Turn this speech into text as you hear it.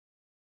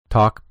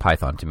Talk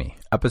Python to Me,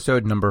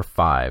 episode number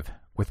 5,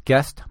 with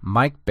guest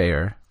Mike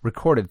Bayer,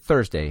 recorded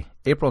Thursday,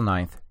 April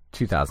 9th,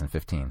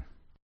 2015.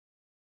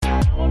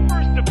 I'm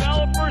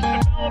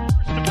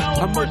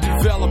a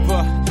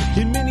developer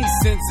in many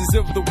senses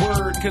of the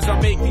word, cause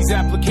I make these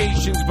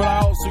applications, but I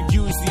also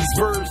use these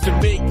verbs to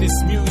make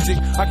this music.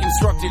 I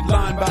construct it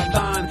line by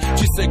line,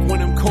 just like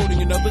when I'm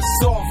coding another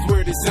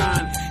software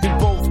design. In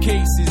both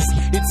cases,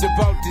 it's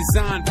about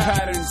design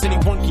patterns.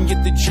 Anyone can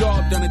get the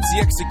job done, it's the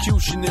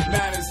execution that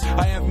matters.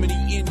 I have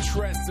many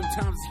interests,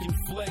 sometimes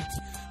conflict.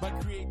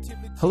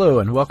 Hello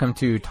and welcome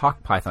to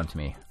Talk Python to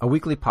Me, a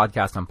weekly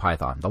podcast on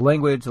Python, the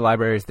language, the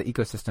libraries, the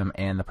ecosystem,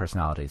 and the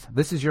personalities.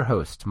 This is your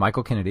host,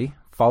 Michael Kennedy.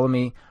 Follow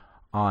me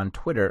on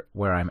Twitter,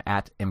 where I'm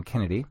at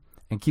mkennedy,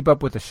 and keep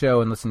up with the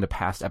show and listen to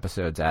past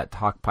episodes at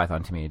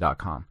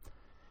talkpythontome.com.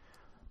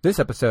 This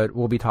episode,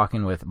 we'll be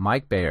talking with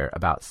Mike Bayer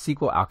about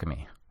SQL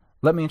Alchemy.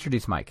 Let me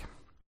introduce Mike.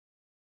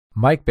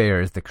 Mike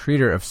Bayer is the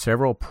creator of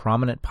several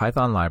prominent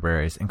Python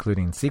libraries,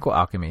 including SQL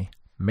Alchemy,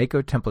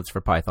 Mako templates for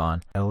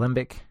Python,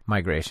 Alembic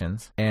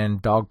migrations,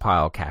 and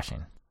Dogpile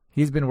caching.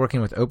 He's been working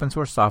with open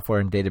source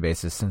software and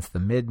databases since the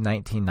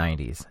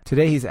mid-1990s.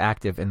 Today he's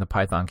active in the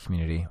Python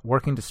community,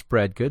 working to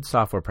spread good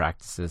software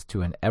practices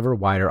to an ever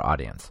wider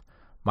audience.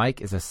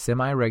 Mike is a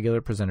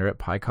semi-regular presenter at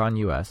PyCon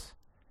US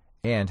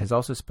and has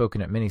also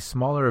spoken at many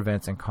smaller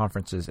events and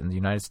conferences in the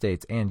United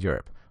States and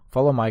Europe.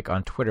 Follow Mike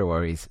on Twitter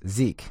where he's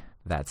Zeek.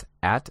 That's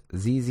at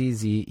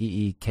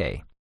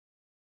ZZZEEK.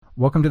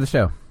 Welcome to the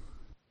show.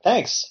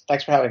 Thanks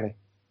for having me.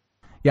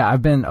 Yeah,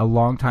 I've been a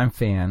longtime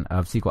fan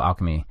of SQL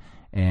Alchemy,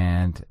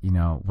 and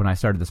when I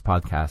started this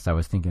podcast, I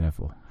was thinking of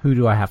who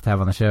do I have to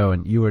have on the show,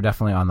 and you were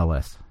definitely on the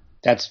list.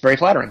 That's very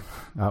flattering.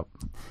 Oh,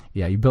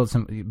 yeah, you built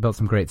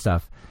some great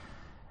stuff.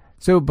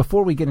 So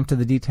before we get into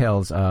the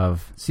details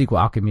of SQL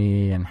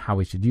Alchemy and how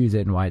we should use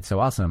it and why it's so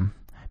awesome,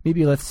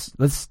 maybe let's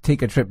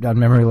take a trip down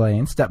memory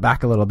lane, step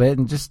back a little bit,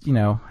 and just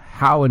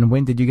how and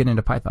when did you get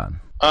into Python?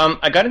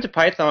 I got into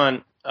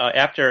Python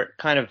after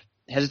kind of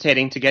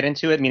hesitating to get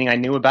into it, meaning I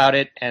knew about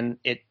it and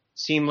it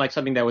seemed like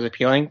something that was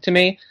appealing to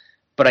me,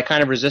 but I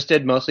kind of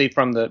resisted mostly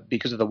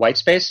because of the white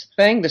space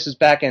thing. This is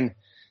back in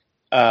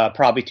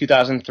probably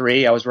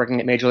 2003. I was working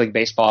at Major League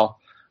Baseball.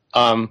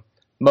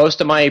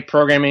 Most of my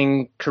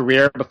programming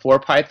career before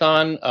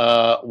Python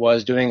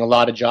was doing a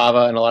lot of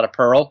Java and a lot of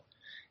Perl,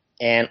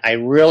 and I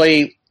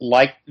really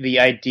liked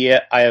the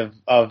idea of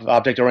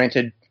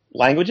object-oriented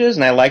languages,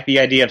 and I liked the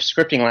idea of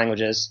scripting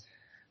languages.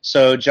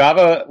 So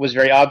Java was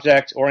very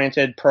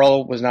object-oriented.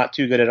 Perl was not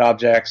too good at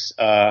objects,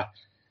 but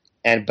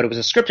it was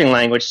a scripting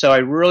language. So I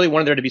really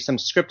wanted there to be some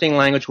scripting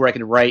language where I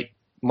could write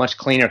much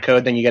cleaner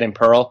code than you get in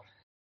Perl.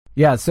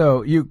 Yeah,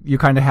 so you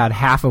kind of had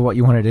half of what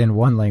you wanted in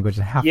one language,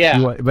 and half.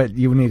 Yeah. But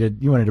you wanted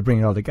to bring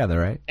it all together,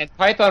 right? And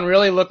Python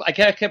really looked. I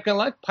kept going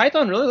like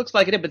Python really looks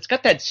like it, but it's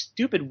got that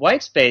stupid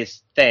white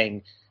space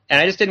thing,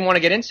 and I just didn't want to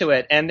get into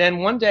it. And then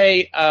one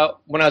day,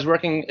 when I was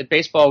working at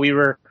baseball, we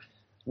were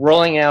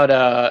rolling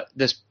out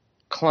this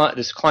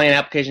client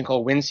application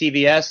called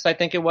WinCVS, I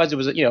think it was. It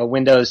was a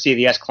Windows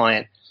CVS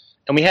client,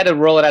 and we had to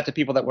roll it out to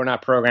people that were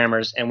not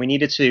programmers, and we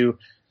needed to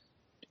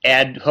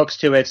add hooks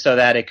to it so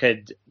that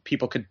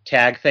people could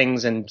tag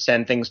things and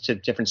send things to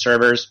different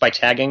servers by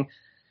tagging.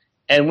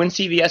 And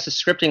WinCVS's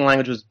scripting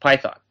language was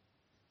Python,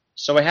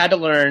 so I had to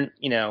learn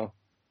 10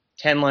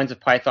 lines of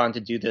Python to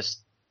do this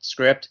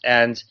script,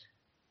 and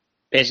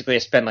basically I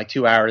spent like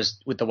 2 hours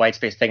with the white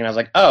space thing, and I was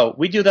like, oh,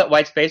 we do that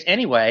white space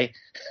anyway.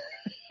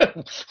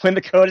 When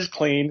the code is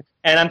clean,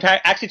 and I'm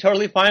actually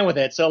totally fine with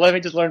it. So let me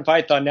just learn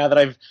Python now that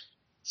I've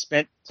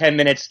spent 10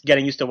 minutes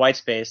getting used to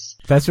whitespace.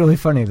 That's really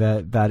funny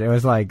that it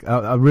was like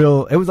a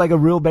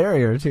real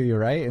barrier to you,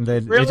 right? And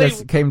then it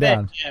just came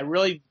down. Yeah, it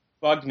really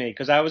bugged me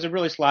because I was a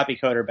really sloppy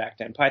coder back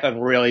then. Python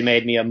really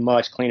made me a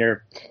much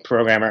cleaner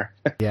programmer.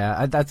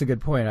 Yeah, that's a good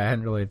point. I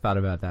hadn't really thought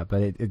about that,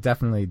 but it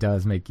definitely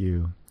does make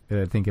you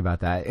think about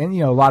that. And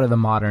a lot of the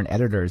modern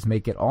editors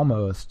make it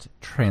almost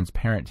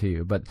transparent to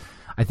you, but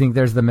I think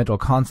there's the mental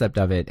concept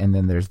of it, and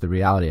then there's the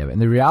reality of it.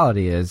 And the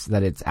reality is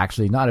that it's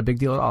actually not a big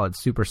deal at all. It's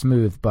super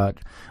smooth, but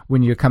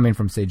when you're coming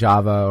from, say,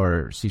 Java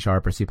or C#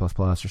 or C++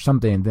 or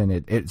something,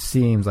 then it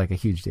seems like a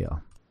huge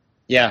deal.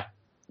 Yeah,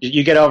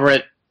 you get over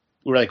it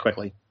really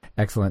quickly.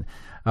 Excellent.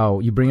 Oh,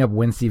 you bring up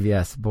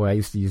WinCVS. Boy, I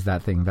used to use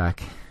that thing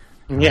back.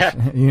 Yeah.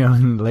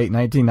 In the late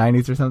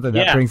 1990s or something.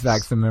 That brings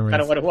back some memories.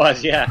 Kind of what it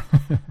was, yeah.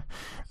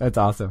 That's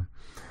awesome.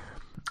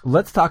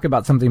 Let's talk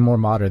about something more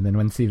modern than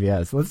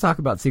WinCVS. Let's talk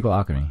about SQL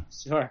Alchemy.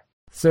 Sure.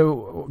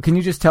 So can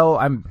you just tell,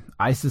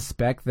 I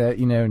suspect that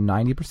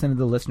 90% of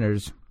the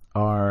listeners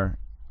are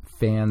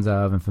fans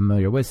of and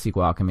familiar with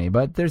SQL Alchemy,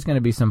 but there's going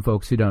to be some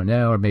folks who don't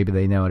know, or maybe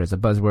they know it as a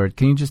buzzword.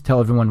 Can you just tell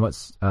everyone what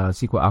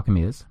SQL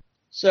Alchemy is?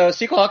 So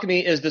SQL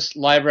Alchemy is this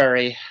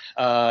library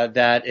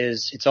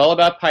it's all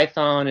about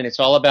Python, and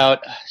it's all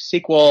about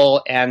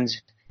SQL and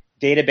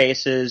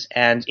databases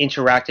and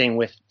interacting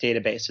with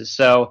databases.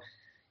 So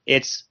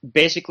it's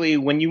basically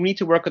when you need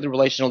to work with a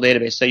relational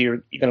database, say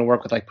you're going to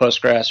work with like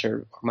Postgres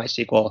or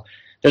MySQL,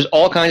 there's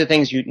all kinds of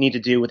things you need to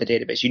do with a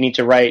database. You need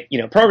to write,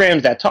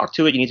 programs that talk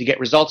to it. You need to get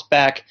results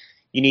back.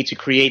 You need to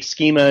create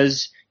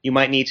schemas. You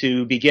might need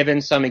to be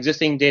given some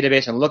existing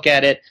database and look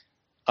at it.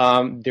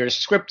 There's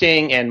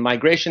scripting and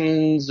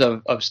migrations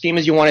of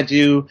schemas you want to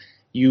do.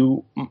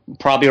 You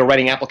probably are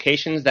writing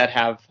applications that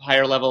have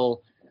higher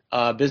level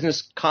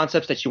business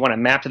concepts that you want to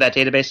map to that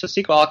database. So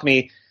SQL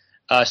Alchemy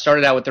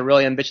started out with the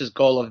really ambitious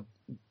goal of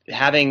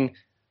having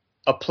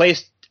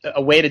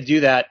a way to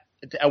do that,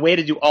 a way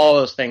to do all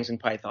those things in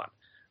Python.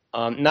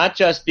 Not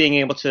just being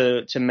able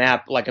to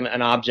map like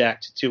an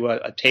object to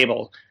a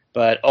table,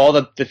 but all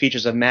the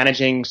features of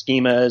managing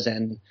schemas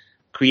and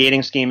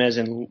creating schemas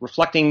and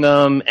reflecting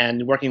them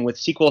and working with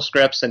SQL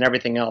scripts and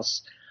everything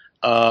else.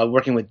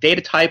 Working with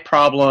data type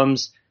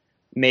problems,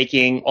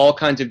 making all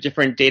kinds of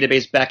different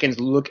database backends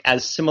look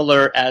as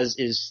similar as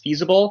is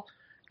feasible.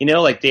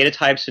 Like data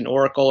types in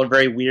Oracle are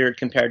very weird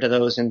compared to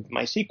those in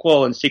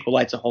MySQL, and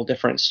SQLite's a whole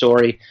different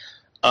story.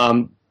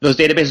 Those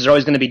databases are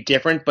always going to be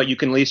different, but you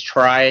can at least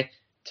try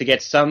to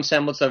get some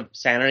semblance of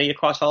sanity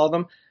across all of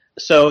them.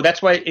 So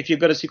that's why if you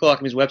go to SQL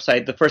Alchemy's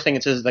website, the first thing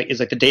it says is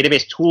like the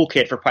database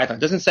toolkit for Python. It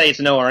doesn't say it's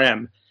an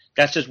ORM.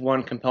 That's just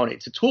one component.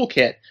 It's a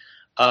toolkit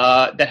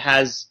that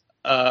has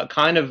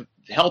kind of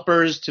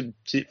helpers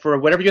for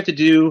whatever you have to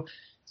do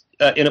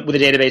with a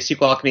database.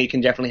 SQL Alchemy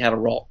can definitely have a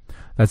role.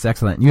 That's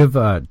excellent. You have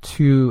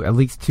at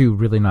least two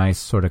really nice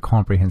sort of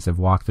comprehensive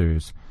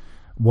walkthroughs,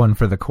 one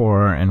for the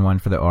core and one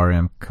for the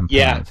ORM component.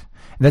 Yeah.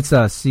 That's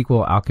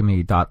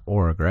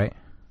SQLAlchemy.org, right?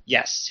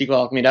 Yes,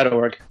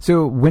 SQLAlchemy.org.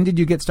 So when did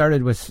you get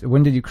started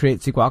when did you create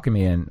SQL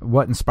Alchemy, and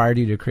what inspired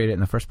you to create it in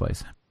the first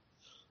place?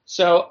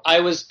 So I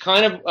was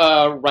kind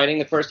of writing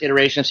the first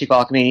iteration of SQL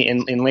Alchemy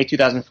in late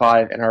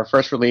 2005, and our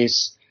first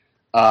release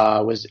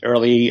was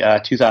early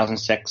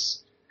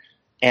 2006.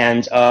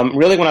 And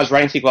really when I was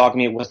writing SQL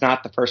Alchemy, it was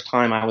not the first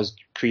time I was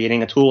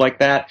creating a tool like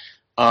that.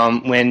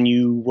 When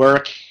you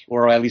work,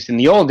 or at least in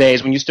the old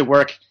days, when you used to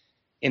work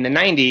in the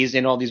 90s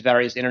in all these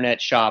various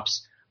internet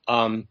shops,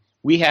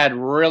 we had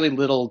really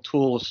little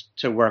tools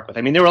to work with.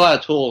 I mean, there were a lot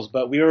of tools,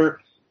 but we were,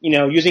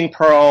 using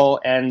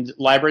Perl, and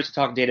libraries to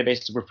talk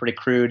databases were pretty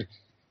crude.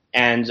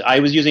 And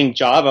I was using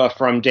Java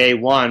from day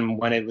one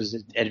when it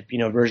was at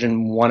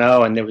version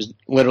 1.0, and there was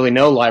literally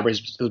no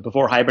libraries. It was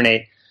before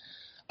Hibernate.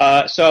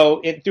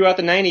 So throughout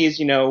the 90s,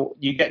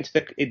 you get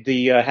into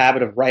the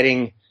habit of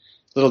writing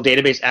little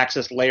database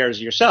access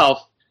layers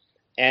yourself,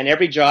 and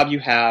every job you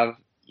have,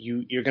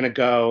 you're going to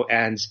go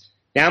and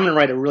now I'm going to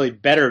write a really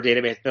better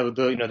database. The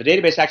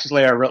database access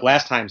layer I wrote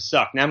last time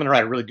sucked. Now I'm going to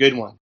write a really good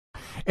one.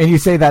 And you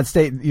say that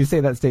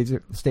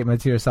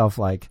statement to yourself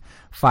like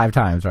 5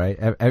 times, right?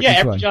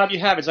 Every job you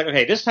have, it's like,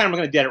 okay, this time we're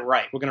going to get it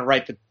right. We're going to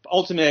write the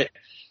ultimate,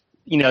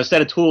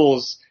 set of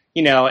tools,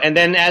 and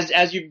then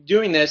as you're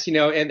doing this,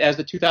 and as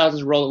the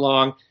 2000s rolled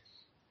along,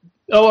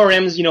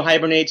 ORMs,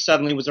 Hibernate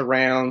suddenly was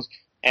around,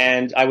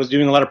 and I was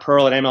doing a lot of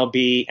Perl at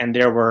MLB, and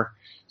there were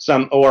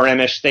some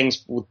ORM-ish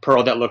things with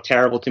Perl that looked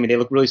terrible to me. They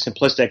looked really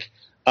simplistic.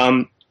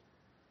 I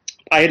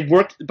had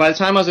worked, by the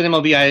time I was at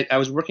MLB, I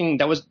was working,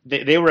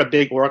 they were a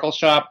big Oracle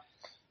shop.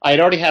 I had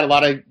already had a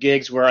lot of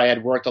gigs where I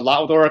had worked a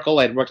lot with Oracle.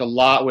 I had worked a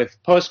lot with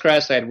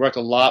Postgres. I had worked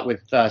a lot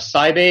with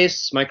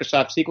Sybase,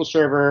 Microsoft SQL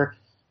Server.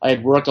 I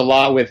had worked a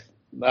lot with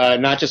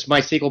not just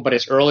MySQL, but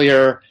its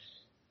earlier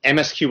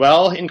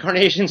MSQL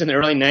incarnations in the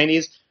early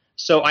 90s.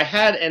 So I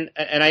had, and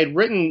I had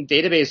written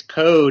database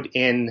code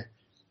in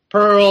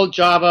Perl,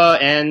 Java,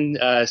 and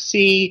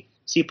C++,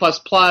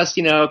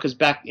 because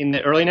back in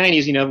the early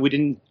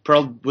 90s,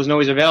 Perl wasn't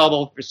always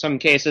available for some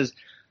cases.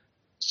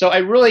 So I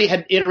really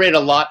had iterated a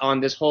lot on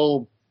this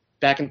whole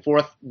back and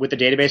forth with the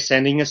database,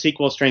 sending a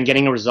SQL string,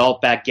 getting a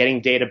result back,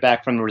 getting data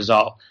back from the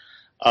result.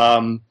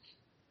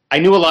 I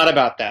knew a lot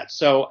about that.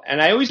 So,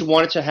 and I always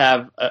wanted to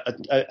have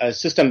a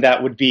system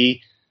that would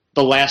be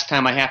the last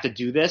time I have to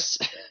do this,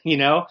 Yeah,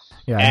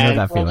 I and know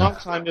that for feeling. a long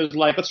time, it was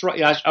like, let's write.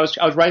 I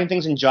was writing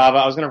things in Java.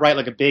 I was going to write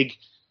like a big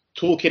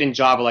toolkit in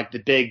Java, like the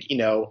big,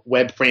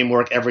 web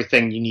framework,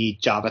 everything you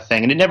need Java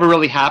thing, and it never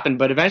really happened.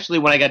 But eventually,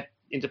 when I got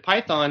into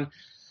Python,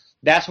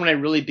 that's when I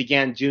really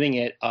began doing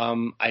it.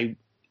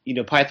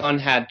 Python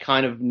had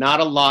kind of not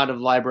a lot of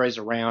libraries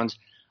around.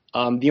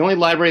 The only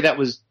library that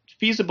was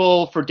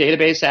feasible for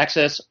database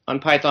access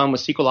on Python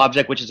was SQL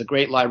Object, which is a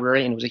great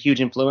library, and it was a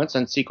huge influence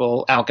on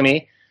SQL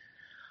Alchemy.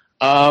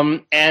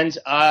 And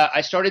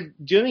I started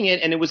doing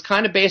it, and it was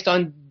kind of based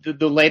on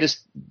the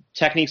latest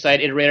techniques I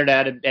had iterated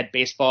at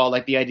baseball.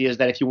 Like the idea is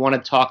that if you want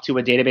to talk to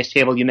a database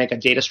table, you make a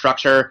data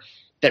structure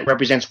that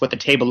represents what the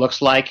table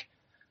looks like,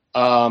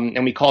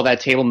 and we call that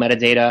table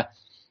metadata.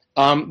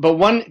 But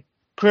one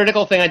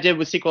critical thing I did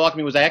with SQL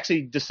Alchemy was I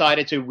actually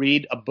decided to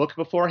read a book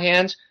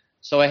beforehand.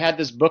 So I had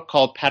this book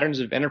called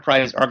Patterns of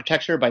Enterprise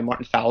Architecture by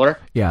Martin Fowler.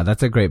 Yeah,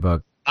 that's a great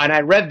book. And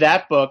I read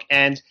that book,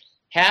 and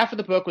half of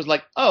the book was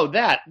like,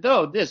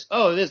 this,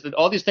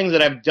 all these things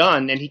that I've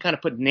done, and he kind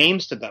of put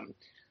names to them.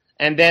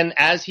 And then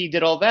as he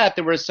did all that,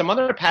 there were some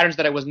other patterns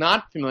that I was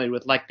not familiar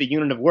with, like the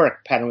unit of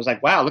work pattern. I was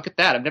like, wow, look at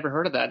that. I've never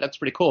heard of that. That's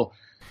pretty cool.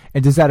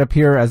 And does that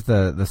appear as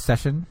the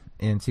session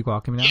in SQL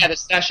Alchemy now? Yeah, the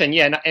session.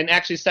 Yeah, and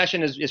actually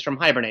session is from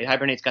Hibernate.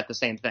 Hibernate's got the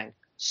same thing.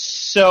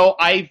 So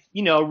I,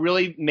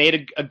 really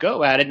made a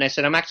go at it, and I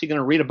said I'm actually going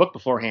to read a book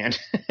beforehand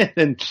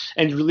and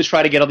really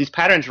try to get all these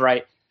patterns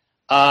right.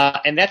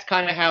 And that's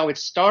kind of how it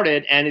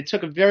started, and it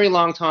took a very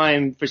long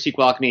time for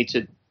SQL Alchemy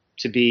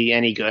to be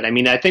any good. I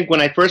mean, I think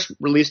when I first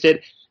released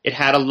it, it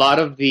had a lot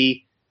of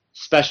the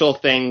special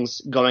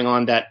things going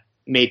on that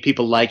made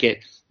people like it,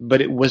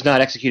 but it was not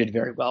executed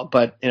very well.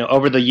 But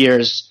over the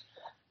years,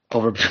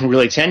 over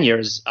really 10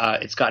 years,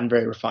 it's gotten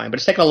very refined. But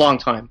it's taken a long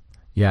time.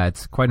 Yeah,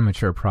 it's quite a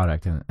mature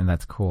product, and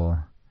that's cool.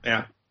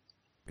 Yeah.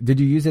 Did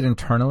you use it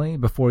internally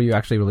before you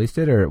actually released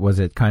it, or was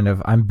it kind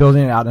of, I'm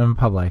building it out in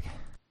public?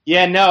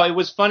 Yeah, no, it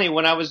was funny.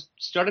 When I was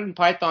started in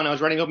Python, I was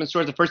writing open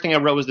source. The first thing I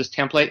wrote was this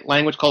template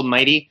language called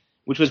Mighty,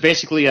 which was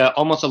basically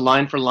almost a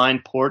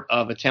line-for-line port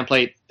of a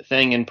template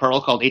thing in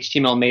Perl called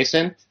HTML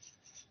Mason.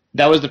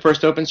 That was the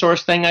first open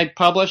source thing I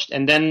published,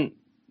 and then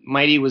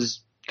Mighty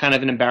was kind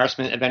of an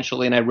embarrassment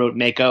eventually, and I wrote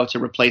Mako to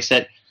replace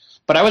it.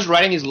 But I was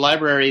writing these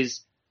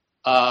libraries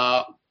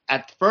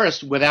at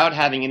first without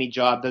having any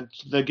job.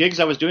 The gigs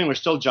I was doing were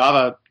still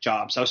Java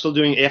jobs. I was still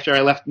doing, after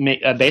I left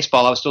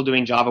baseball, I was still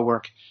doing Java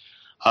work.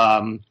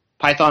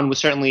 Python was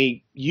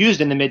certainly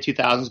used in the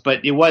mid-2000s,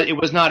 but it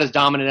was not as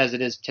dominant as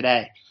it is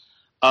today.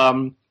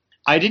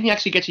 I didn't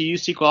actually get to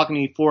use SQL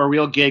Alchemy for a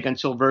real gig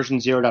until version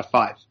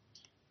 0.5.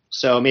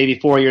 So maybe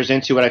 4 years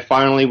into it, I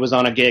finally was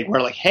on a gig where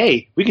like,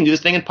 hey, we can do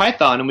this thing in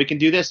Python and we can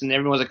do this. And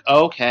everyone was like,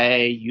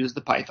 okay, use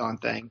the Python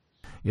thing.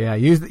 Yeah,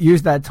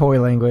 use that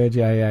toy language.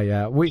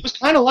 Yeah. It was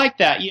kind of like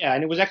that, yeah.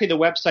 And it was actually the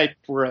website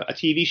for a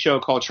TV show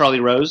called Charlie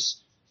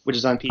Rose, which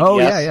is on PBS. Oh,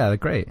 yeah,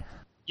 great.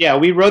 Yeah,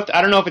 we wrote,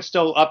 I don't know if it's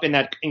still up in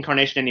that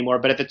incarnation anymore,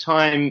 but at the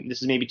time,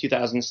 this is maybe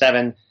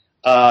 2007,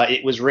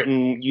 it was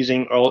written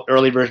using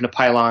early version of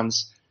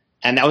Pylons.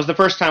 And that was the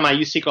first time I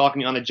used SQL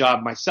Alchemy on the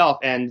job myself.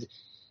 And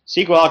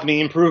SQL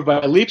Alchemy improved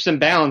by leaps and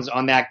bounds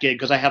on that gig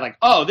because I had like,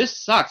 oh, this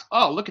sucks.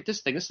 Oh, look at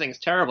this thing. This thing is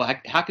terrible.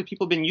 How could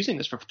people have been using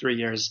this for 3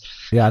 years?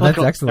 Yeah, that's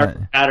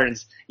excellent.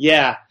 Patterns.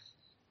 Yeah.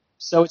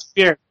 So it's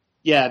weird.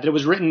 Yeah, that it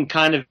was written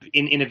kind of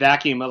in a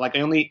vacuum. Like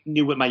I only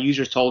knew what my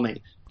users told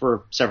me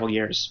for several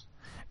years.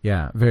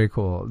 Yeah, very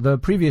cool. The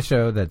previous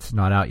show that's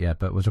not out yet,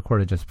 but was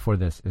recorded just before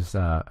this, is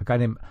a guy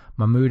named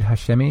Mahmoud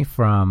Hashemi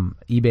from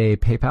eBay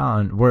PayPal,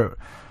 and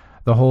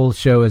the whole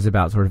show is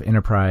about sort of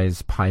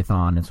enterprise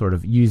Python and sort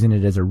of using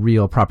it as a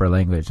real proper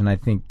language. And I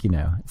think,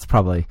 it's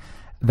probably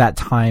that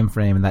time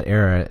frame and that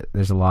era,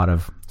 there's a lot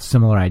of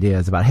similar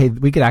ideas about, hey,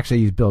 we could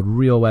actually build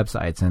real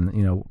websites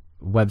and,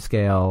 web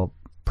scale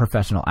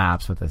professional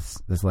apps with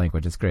this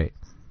language. It's great.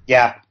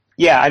 Yeah.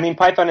 I mean,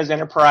 Python as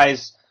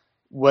enterprise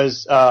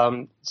was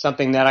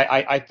something that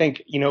I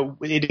think,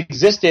 it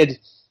existed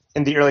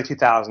in the early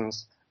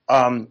 2000s.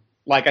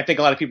 Like I think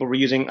a lot of people were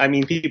using,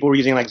 people were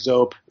using like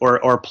Zope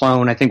or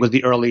Plone, I think was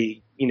the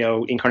early,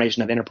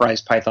 incarnation of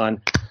enterprise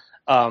Python.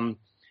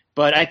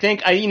 But I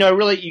think,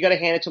 really, you got to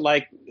hand it to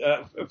like,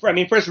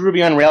 first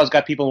Ruby on Rails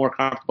got people more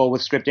comfortable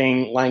with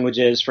scripting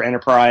languages for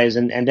enterprise.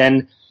 And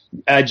then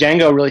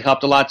Django really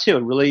helped a lot too.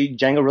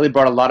 Django really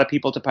brought a lot of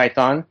people to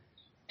Python.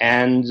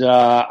 And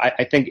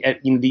I think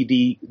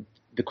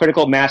the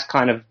critical mass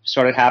kind of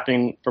started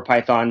happening for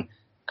Python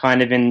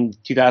kind of in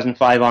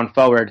 2005 on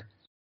forward.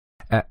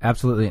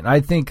 Absolutely. And I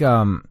think,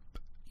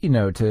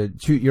 to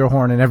shoot your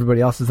horn and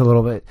everybody else's a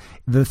little bit,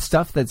 the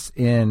stuff that's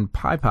in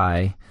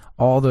PyPy,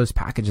 all those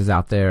packages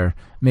out there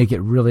make it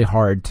really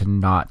hard to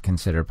not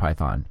consider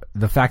Python.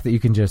 The fact that you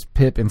can just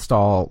pip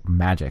install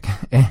magic,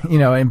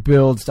 and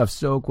build stuff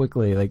so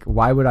quickly, like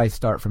why would I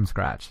start from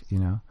scratch,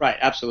 Right,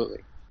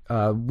 absolutely.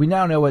 We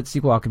now know what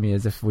SQL Alchemy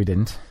is if we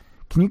didn't.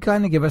 Can you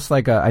kind of give us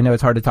I know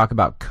it's hard to talk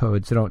about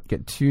code, so don't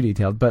get too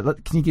detailed,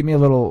 but can you give me a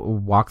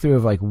little walkthrough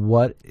of like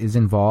what is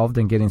involved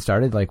in getting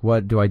started? Like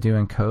what do I do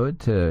in code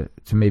to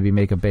maybe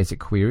make a basic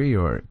query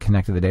or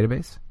connect to the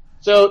database?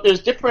 So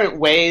there's different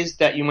ways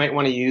that you might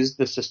want to use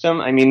the system.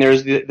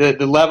 There's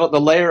the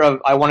layer of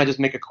I want to just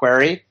make a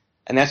query,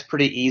 and that's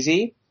pretty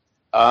easy.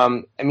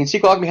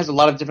 SQL Alchemy has a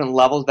lot of different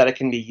levels that it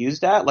can be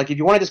used at. Like if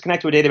you want to just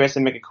connect to a database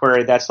and make a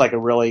query, that's like a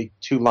really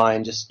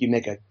 2-line, just you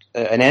make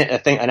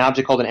an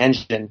object called an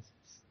engine,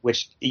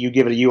 which you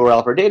give it a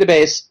URL for a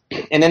database,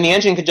 and then the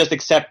engine can just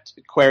accept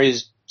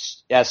queries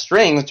as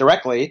strings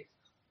directly.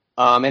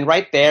 And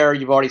right there,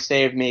 you've already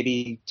saved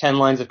maybe 10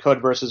 lines of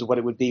code versus what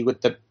it would be with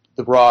the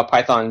raw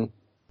Python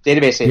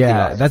database API.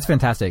 Yeah, that's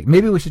fantastic.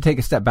 Maybe we should take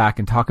a step back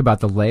and talk about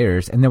the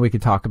layers, and then we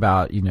could talk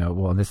about,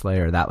 in this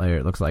layer, that layer,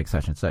 it looks like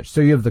such and such. So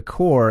you have the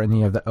core, and then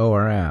you have the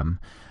ORM.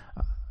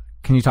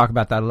 Can you talk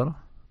about that a little?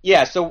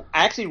 Yeah, so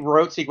I actually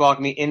wrote SQL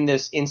Alchemy in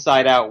this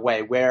inside-out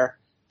way, where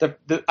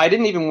I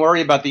didn't even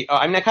worry about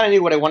I kind of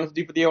knew what I wanted to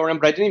do for the ORM,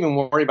 but I didn't even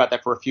worry about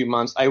that for a few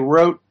months. I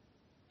wrote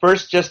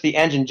first just the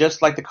engine,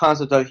 just like the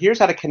concept of here's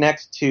how to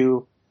connect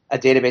to a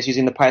database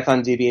using the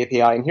Python DB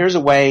API, and here's a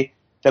way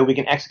that we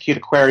can execute a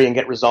query and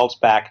get results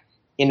back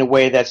in a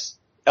way that's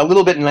a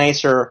little bit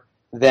nicer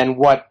than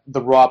what the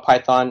raw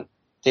Python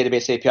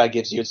database API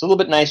gives you. It's a little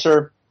bit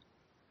nicer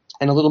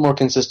and a little more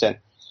consistent.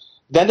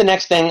 Then the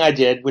next thing I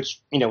did, which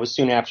was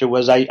soon after,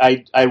 was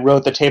I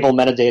wrote the table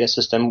metadata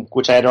system,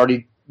 which I had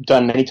already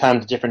done many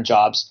times at different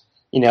jobs.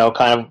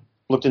 Kind of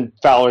looked in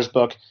Fowler's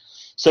book.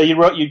 So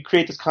you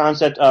create this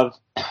concept of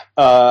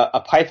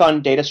a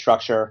Python data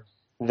structure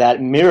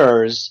that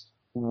mirrors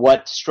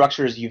what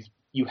structures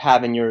you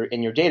have in your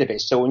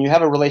database. So when you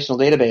have a relational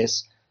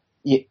database,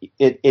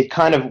 it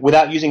kind of,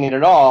 without using it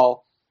at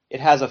all,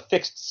 it has a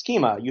fixed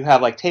schema. You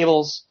have like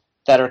tables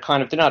that are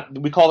kind of,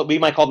 we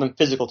might call them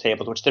physical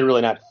tables, which they're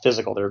really not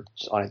physical, they're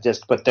just on a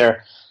disk, but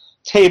they're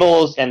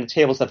tables, and the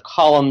tables have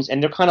columns,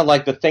 and they're kind of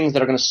like the things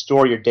that are going to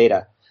store your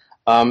data.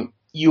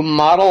 You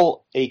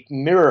model a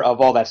mirror of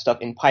all that stuff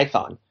in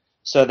Python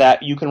so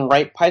that you can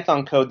write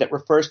Python code that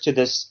refers to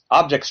this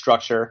object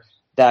structure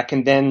that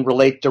can then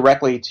relate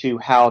directly to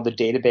how the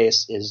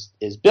database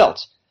is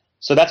built.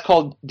 So that's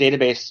called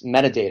database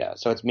metadata.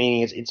 So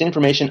it's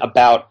information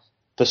about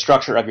the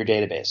structure of your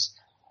database.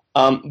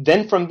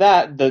 Then from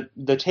that,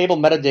 the table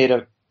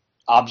metadata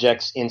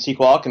objects in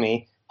SQL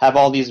Alchemy have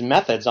all these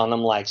methods on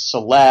them like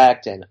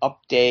select and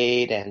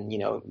update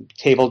and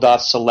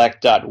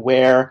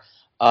table.select.where.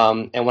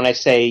 And when I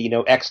say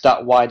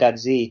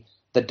x.y.z,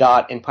 the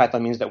dot in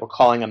Python means that we're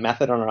calling a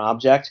method on an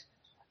object.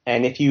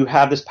 And if you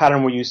have this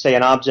pattern where you say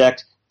an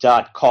object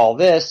dot call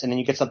this, and then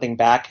you get something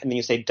back, and then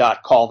you say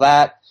dot call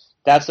that,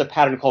 that's a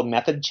pattern called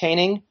method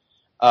chaining.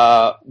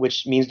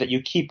 Which means that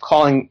you keep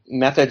calling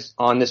methods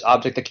on this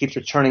object that keeps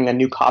returning a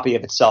new copy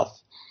of itself.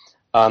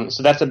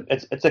 So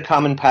it's a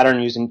common pattern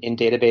used in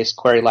database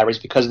query libraries,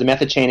 because the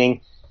method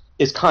chaining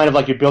is kind of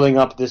like you're building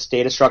up this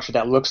data structure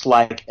that looks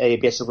like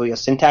basically a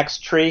syntax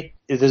tree.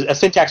 A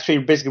syntax tree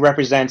basically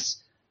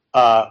represents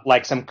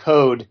like some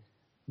code,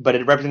 but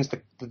it represents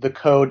the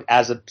code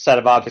as a set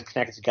of objects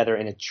connected together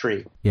in a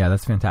tree. Yeah,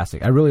 that's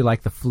fantastic. I really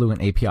like the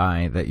Fluent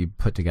API that you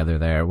put together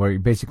there, where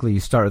you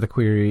start with a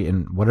query,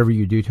 and whatever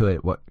you do to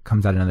it, what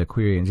comes out another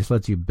query, and just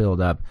lets you build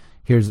up.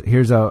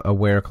 Here's a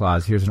where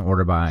clause, here's an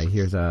order by,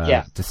 here's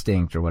a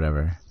distinct or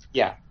whatever.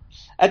 Yeah.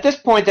 At this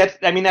point,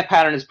 that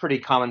pattern is pretty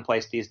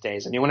commonplace these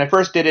days. When I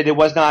first did it, it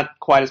was not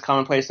quite as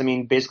commonplace.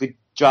 Basically,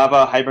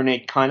 Java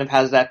Hibernate kind of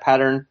has that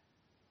pattern.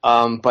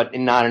 But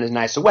not in as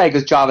nice a way,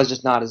 because Java is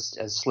just not as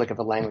slick of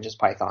a language as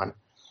Python.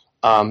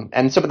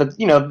 And some of the,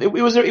 it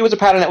was a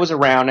pattern that was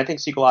around. I think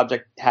SQL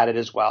Object had it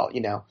as well.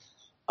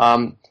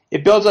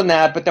 It builds on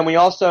that, but then we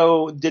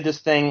also did this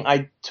thing.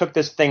 I took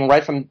this thing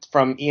right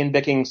from Ian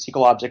Bicking's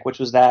SQL Object, which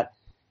was that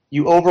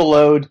you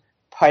overload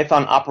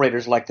Python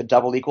operators like the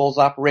double equals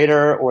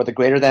operator or the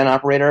greater than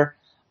operator,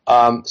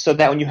 so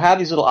that when you have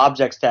these little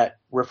objects that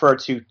refer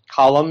to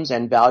columns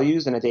and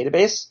values in a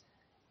database,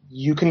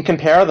 you can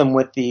compare them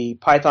with the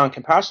Python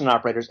comparison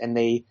operators, and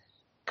they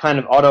kind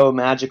of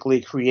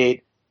auto-magically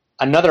create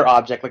another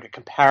object, like a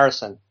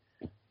comparison.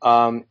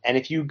 And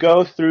if you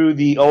go through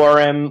the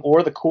ORM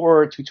or the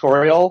core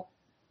tutorial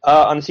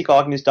on the SQL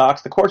Alchemy's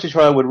docs, the core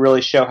tutorial would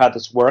really show how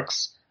this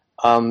works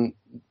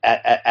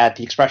at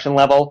the expression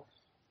level.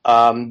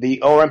 The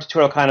ORM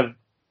tutorial kind of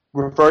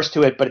refers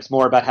to it, but it's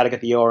more about how to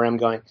get the ORM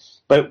going.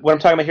 But what I'm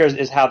talking about here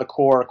is how the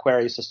core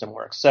query system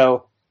works.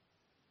 So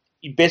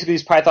basically,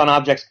 these Python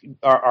objects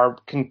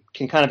can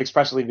kind of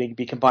expressively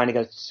be combined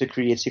together to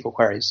create SQL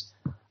queries.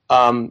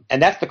 And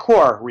that's the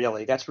core,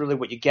 really. That's really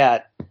what you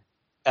get,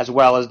 as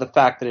well as the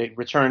fact that it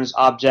returns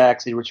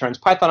objects. It returns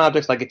Python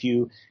objects. Like if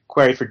you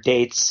query for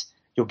dates,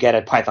 you'll get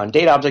a Python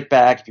date object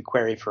back. If you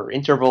query for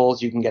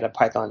intervals, you can get a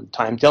Python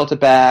time delta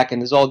back.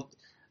 And there's all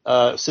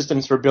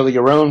systems for building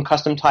your own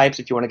custom types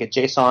if you want to get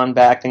JSON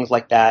back, things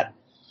like that.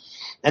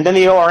 And then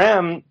the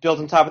ORM builds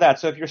on top of that.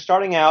 So if you're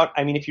starting out,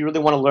 if you really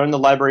want to learn the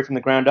library from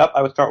the ground up,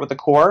 I would start with the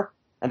core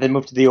and then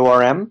move to the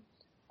ORM.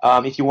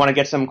 If you want to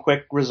get some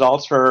quick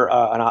results for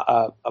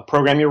a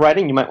program you're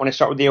writing, you might want to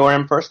start with the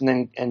ORM first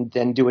and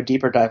then do a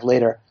deeper dive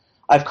later.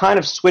 I've kind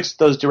of switched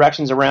those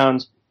directions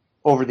around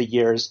over the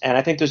years, and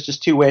I think there's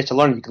just two ways to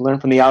learn. You can learn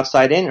from the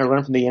outside in or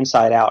learn from the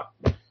inside out.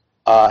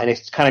 And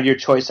it's kind of your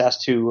choice as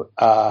to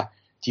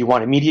do you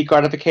want immediate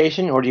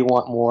gratification or do you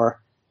want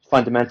more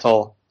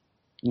fundamental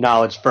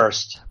knowledge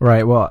first.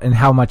 Right. Well, and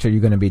how much are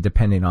you going to be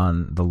depending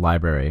on the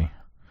library?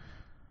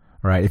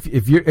 Right.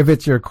 If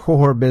it's your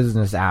core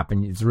business app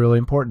and it's really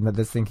important that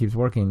this thing keeps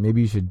working,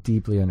 maybe you should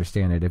deeply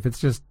understand it. If it's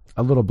just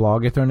a little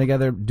blog you're throwing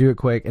together, do it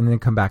quick and then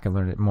come back and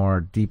learn it more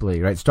deeply.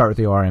 Right. Start with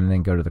the ORM and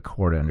then go to the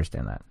core to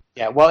understand that.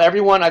 Yeah. Well,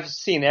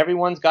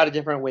 everyone's got a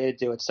different way to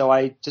do it. So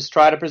I just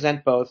try to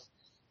present both.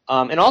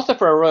 And also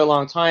for a really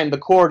long time, the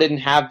core didn't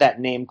have that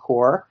name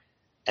core,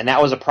 and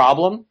that was a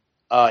problem.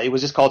 It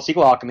was just called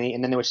SQL Alchemy,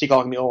 and then there was SQL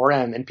Alchemy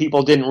ORM, and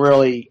people didn't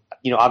really,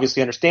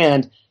 obviously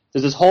understand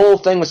there's this whole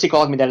thing with SQL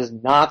Alchemy that is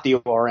not the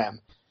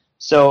ORM.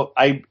 So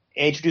I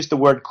introduced the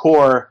word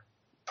core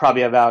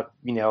probably about,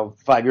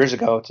 5 years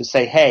ago to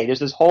say, hey, there's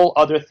this whole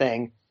other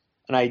thing,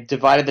 and I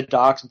divided the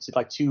docs into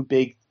like two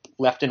big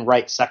left and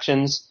right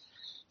sections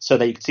so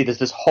that you can see there's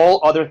this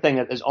whole other thing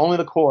that is only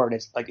the core, and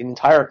it's like an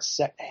entire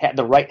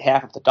the right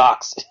half of the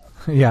docs.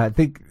 Yeah, I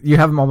think you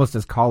have them almost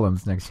as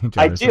columns next to each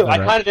other. I do. I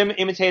kind of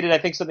imitated. I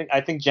think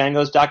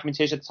Django's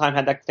documentation at the time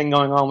had that thing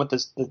going on with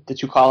the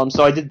two columns.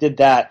 So I did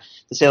that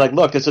to say, like,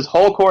 look, there's this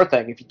whole core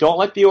thing. If you don't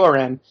like the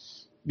ORM,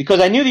 because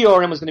I knew the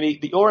ORM was going to be,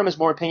 the ORM is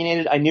more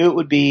opinionated. I knew it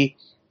would be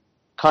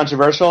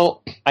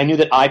controversial. I knew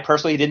that I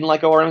personally didn't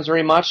like ORMs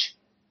very much,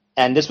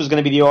 and this was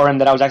going to be the ORM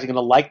that I was actually going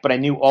to like. But I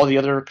knew all the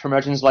other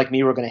curmudgeons like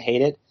me were going to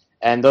hate it,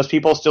 and those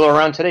people still are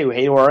around today who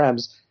hate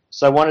ORMs.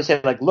 So I wanted to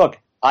say, like, look,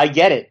 I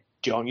get it.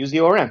 Don't use the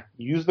ORM.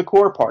 Use the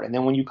core part. And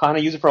then when you kind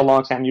of use it for a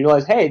long time, you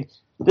realize, hey,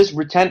 this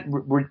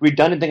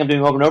redundant thing I'm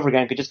doing over and over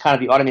again could just kind of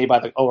be automated by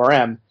the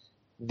ORM.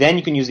 Then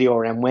you can use the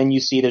ORM when you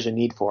see there's a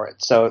need for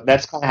it. So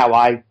that's kind of how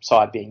I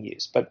saw it being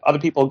used. But other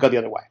people go the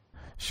other way.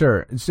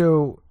 Sure.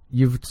 So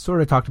you've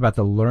sort of talked about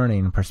the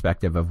learning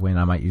perspective of when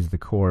I might use the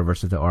core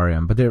versus the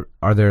ORM. But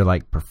are there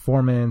like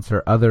performance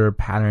or other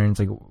patterns?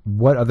 Like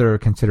what other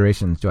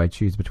considerations do I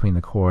choose between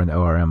the core and the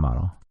ORM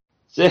model?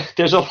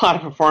 There's a lot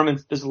of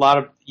performance. There's a lot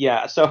of,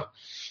 yeah. So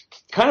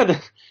kind of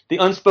the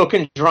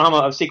unspoken drama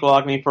of SQL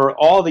Alchemy for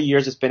all the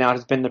years it's been out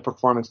has been the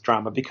performance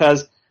drama,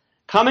 because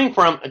coming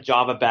from a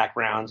Java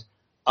background,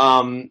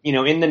 in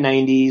the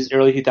 90s,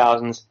 early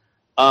 2000s,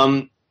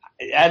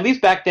 at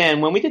least back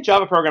then, when we did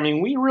Java programming,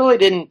 we really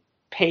didn't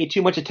pay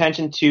too much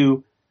attention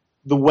to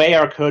the way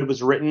our code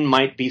was written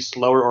might be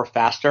slower or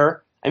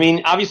faster. I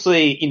mean,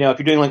 obviously, if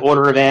you're doing like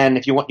order of n,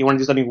 if you want to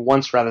do something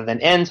once rather than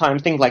n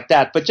times, things like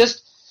that. But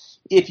just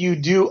if you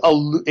do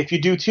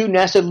two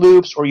nested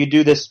loops, or you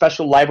do this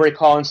special library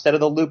call instead of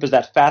the loop, is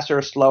that faster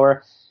or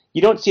slower?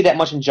 You don't see that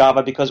much in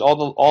Java because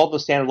all the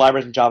standard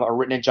libraries in Java are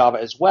written in Java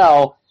as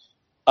well.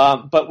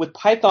 But with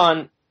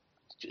Python,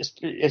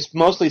 it's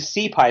mostly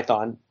C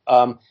Python.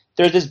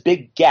 There's this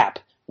big gap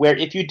where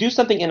if you do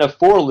something in a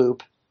for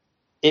loop,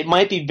 it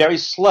might be very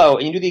slow,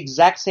 and you do the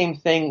exact same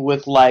thing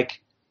with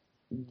like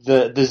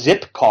the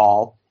zip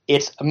call.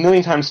 It's a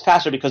million times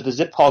faster because the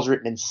zip call is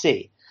written in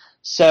C.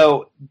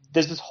 So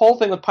there's this whole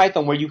thing with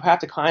Python where you have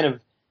to kind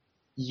of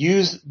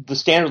use the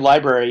standard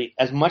library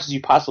as much as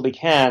you possibly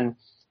can,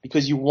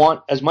 because you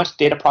want as much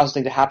data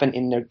processing to happen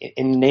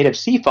in native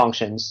C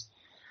functions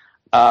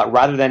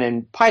rather than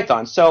in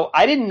Python. So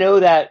I didn't know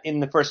that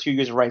in the first few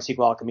years of writing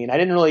SQL Alchemy, and I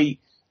didn't really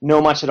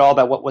know much at all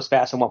about what was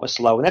fast and what was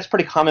slow, and that's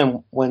pretty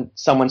common when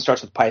someone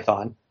starts with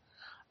Python.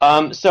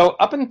 So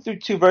up and through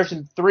to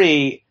version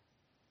 3,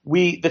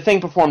 the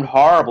thing performed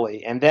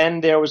horribly, and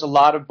then there was a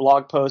lot of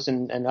blog posts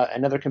and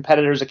other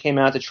competitors that came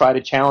out to try to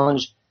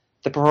challenge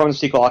the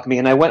performance of SQL Alchemy,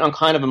 and I went on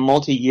kind of a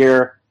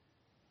multi-year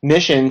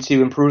mission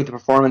to improve the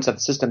performance of the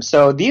system.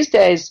 So these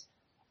days,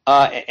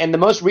 and the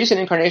most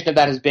recent incarnation of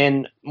that has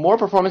been more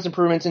performance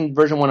improvements in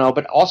version 1.0,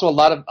 but also a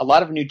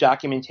lot of new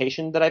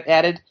documentation that I've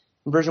added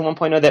in version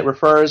 1.0 that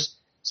refers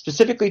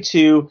specifically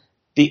to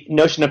the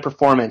notion of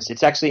performance.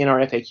 It's actually in our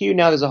FAQ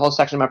now. There's a whole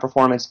section about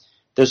performance.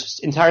 There's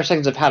entire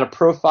sections of how to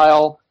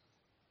profile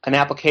an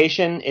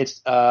application.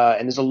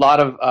 And there's a lot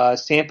of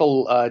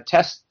sample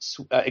test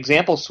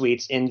example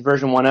suites in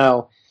version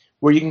 1.0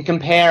 where you can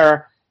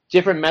compare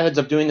different methods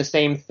of doing the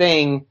same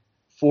thing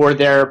for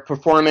their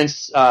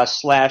performance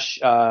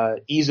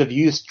 / ease of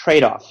use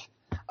trade-off.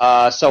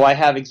 So I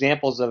have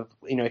examples of,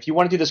 if you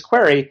want to do this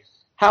query,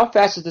 how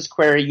fast is this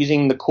query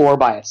using the core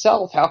by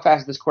itself? How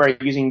fast is this query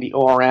using the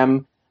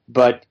ORM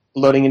but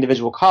loading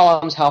individual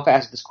columns? How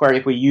fast is this query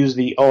if we use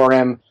the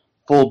ORM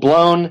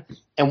full-blown?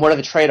 And what are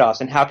the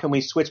trade-offs? And how can we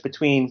switch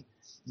between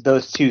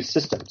those two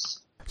systems?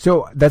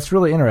 So that's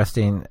really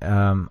interesting.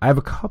 I have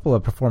a couple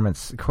of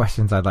performance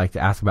questions I'd like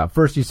to ask about.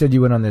 First, you said you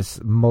went on this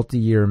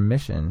multi-year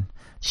mission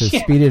to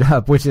speed it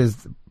up,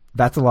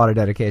 that's a lot of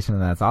dedication,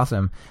 and that's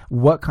awesome.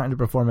 What kind of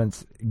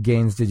performance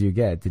gains did you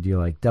get? Did you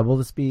like double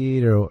the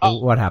speed, or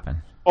what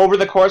happened? Over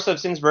the course of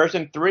since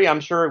version 3, I'm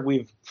sure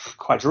we've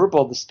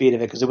quadrupled the speed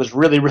of it because it was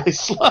really, really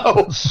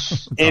slow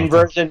in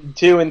version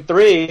 2 and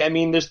 3. I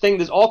mean,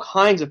 there's all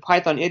kinds of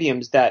Python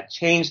idioms that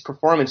change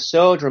performance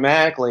so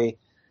dramatically,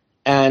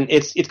 and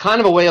it's kind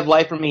of a way of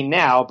life for me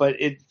now. But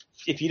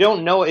if you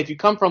don't know, if you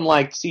come from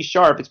like C#,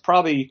 it's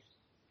probably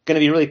going to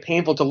be really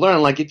painful to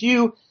learn. Like if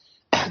you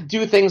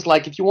do things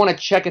like if you want to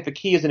check if a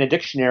key is in a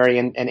dictionary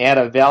and add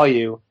a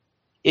value,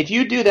 if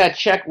you do that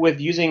check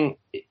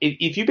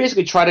if you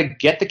basically try to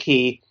get the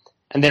key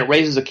and then it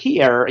raises a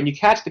key error and you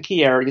catch the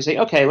key error and you say,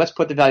 okay, let's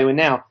put the value in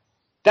now,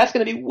 that's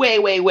going to be way,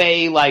 way,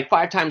 way like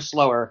 5 times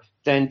slower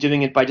than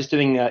doing it by just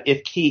doing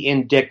if key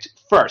in dict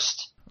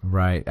first.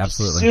 Right,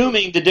 absolutely.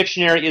 Assuming the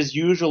dictionary is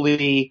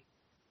usually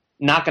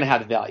not going to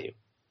have the value.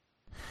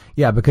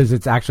 Yeah, because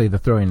it's actually the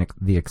throwing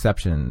the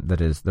exception that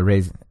is the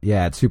raise.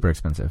 Yeah, it's super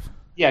expensive.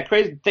 Yeah,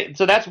 crazy.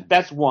 So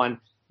that's one.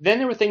 Then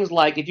there were things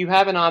like if you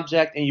have an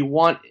object and you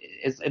want,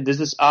 there's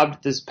this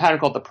pattern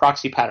called the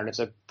proxy pattern. It's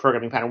a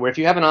programming pattern where if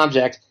you have an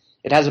object,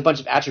 it has a bunch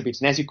of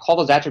attributes, and as you call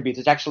those attributes,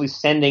 it's actually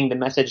sending the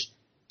message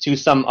to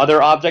some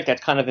other object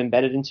that's kind of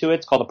embedded into it.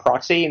 It's called a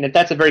proxy, and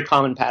that's a very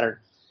common pattern.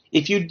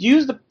 If you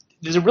use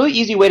there's a really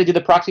easy way to do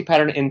the proxy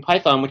pattern in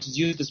Python, which is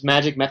use this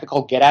magic method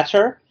called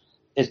getAnswer.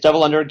 It's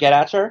double under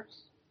getAnswer,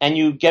 and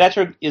you get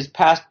attribute is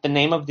past the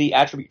name of the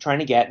attribute you're trying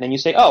to get, and then you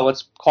say, oh,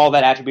 let's call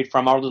that attribute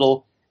from our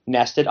little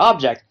nested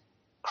object.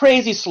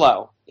 Crazy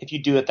slow if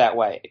you do it that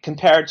way,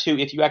 compared to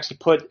if you actually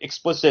put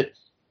explicit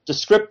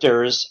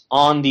descriptors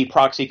on the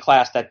proxy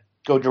class that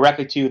go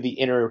directly to the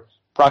inner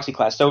proxy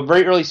class. So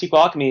very early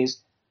SQL alchemies,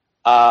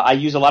 I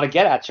use a lot of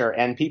getAttr,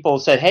 and people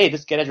said, hey,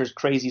 this getAttr is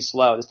crazy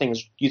slow. This thing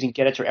is using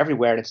getAttr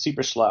everywhere, and it's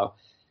super slow,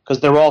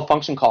 because they're all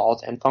function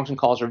calls, and function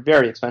calls are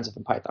very expensive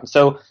in Python.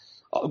 So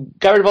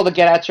got rid of all the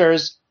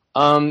getAttrs.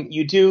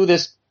 You do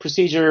this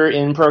procedure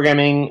in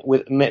programming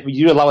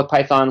you do a lot with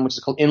Python, which is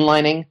called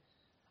inlining.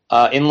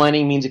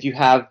 Inlining means if you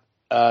have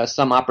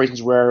some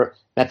operations where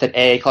method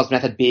A calls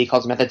method B,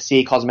 calls method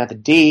C, calls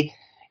method D,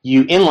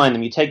 you inline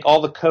them. You take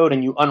all the code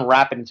and you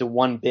unwrap it into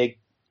one big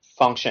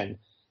function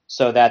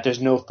so that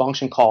there's no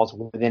function calls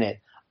within it.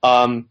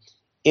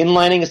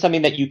 Inlining is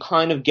something that you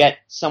kind of get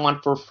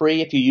somewhat for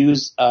free if you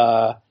use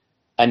a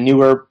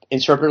newer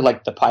interpreter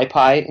like the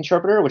PyPy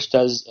interpreter, which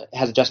has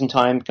a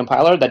just-in-time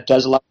compiler that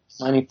does a lot of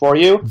inlining for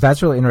you.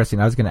 That's really interesting.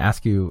 I was going to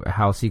ask you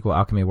how SQL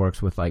Alchemy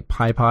works with like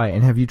PyPy,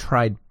 and have you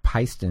tried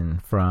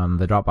Pyston from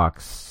the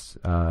Dropbox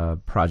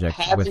project?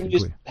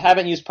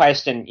 Haven't used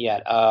Pyston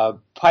yet.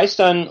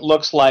 Pyston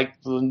looks like,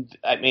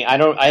 I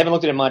haven't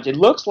looked at it much. It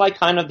looks like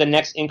kind of the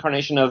next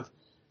incarnation of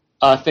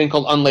a thing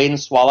called Unladen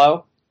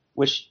Swallow,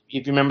 which,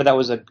 if you remember, that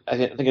was I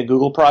think a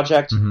Google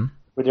project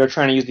where they were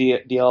trying to use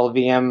the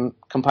LLVM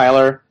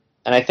compiler,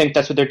 and I think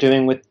that's what they're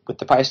doing with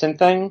the Pyston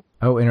thing.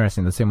 Oh,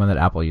 interesting. The same one that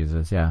Apple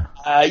uses, yeah.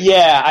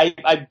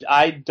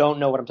 I don't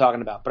know what I'm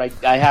talking about, but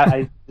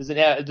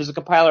there's a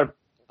compiler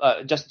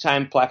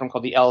just-in-time platform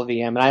called the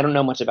LLVM, and I don't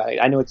know much about it.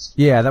 I know it's...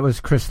 Yeah, that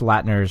was Chris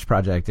Latner's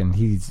project, and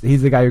he's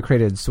the guy who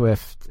created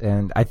Swift,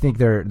 and I think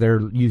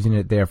they're using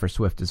it there for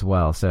Swift as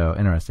well, so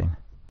interesting.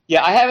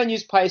 Yeah, I haven't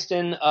used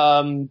Pyston.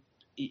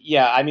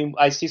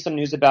 I see some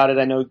news about it.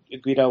 I know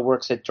Guido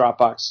works at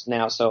Dropbox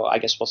now, so I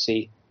guess we'll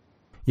see.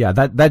 Yeah,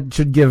 that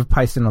should give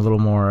Pyston a little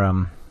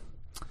more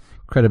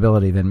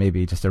credibility than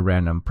maybe just a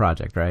random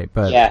project, right?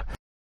 But yeah.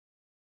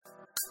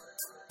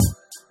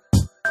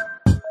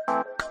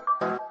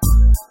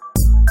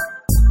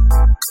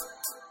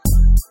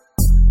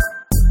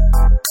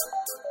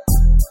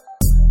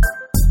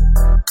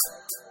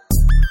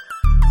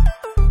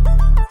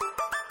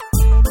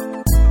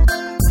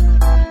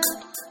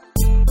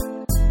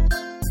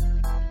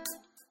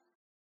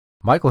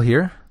 Michael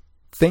here.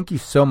 Thank you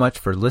so much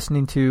for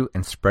listening to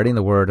and spreading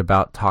the word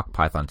about Talk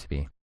Python to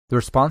me. The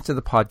response to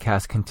the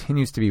podcast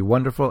continues to be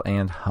wonderful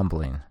and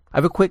humbling. I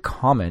have a quick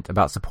comment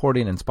about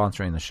supporting and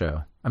sponsoring the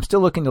show. I'm still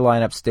looking to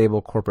line up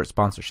stable corporate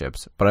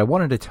sponsorships, but I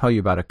wanted to tell you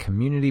about a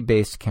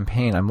community-based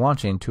campaign I'm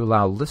launching to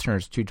allow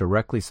listeners to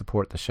directly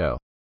support the show.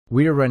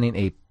 We are running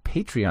a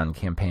Patreon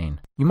campaign.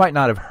 You might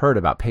not have heard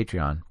about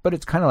Patreon, but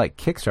it's kind of like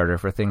Kickstarter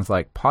for things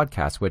like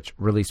podcasts, which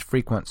release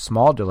frequent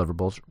small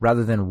deliverables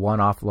rather than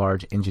one-off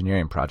large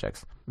engineering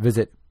projects.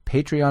 Visit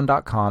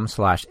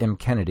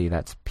patreon.com/mkennedy,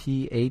 that's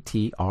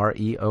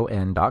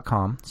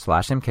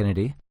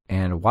patreon.com/mkennedy,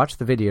 and watch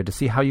the video to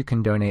see how you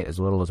can donate as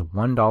little as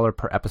 $1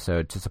 per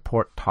episode to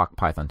support Talk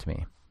Python to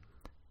me.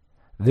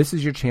 This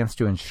is your chance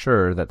to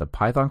ensure that the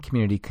Python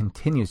community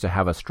continues to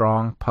have a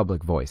strong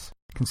public voice.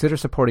 Consider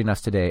supporting us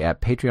today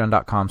at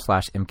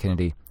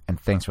patreon.com/mkennedy, and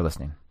thanks for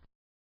listening.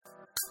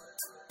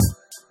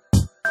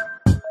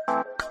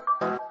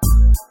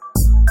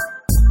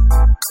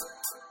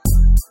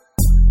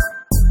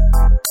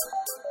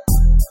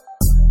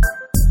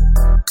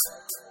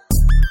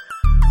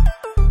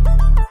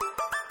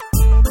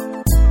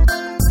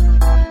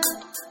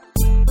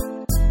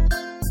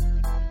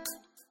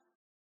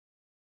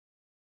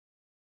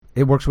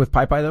 It works with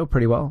PyPy, though,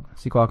 pretty well,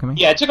 SQL Alchemy?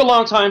 Yeah, it took a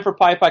long time for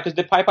PyPy, because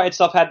the PyPy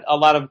itself had a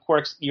lot of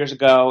quirks years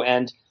ago,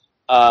 and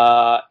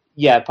PyPy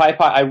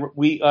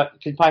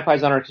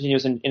is on our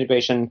continuous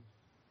integration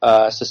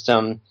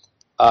system.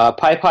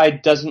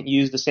 PyPy doesn't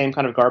use the same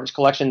kind of garbage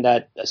collection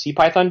that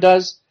CPython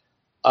does,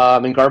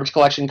 and garbage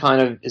collection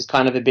is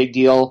kind of a big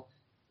deal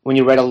when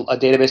you write a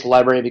database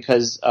library,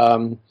 because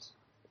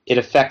it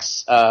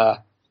affects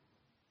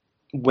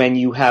when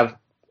you have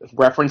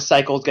reference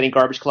cycles getting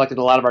garbage collected.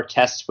 A lot of our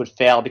tests would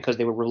fail because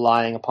they were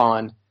relying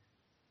upon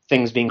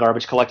things being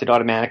garbage collected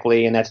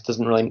automatically, and that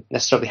doesn't really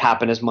necessarily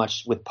happen as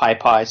much with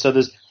PyPy. So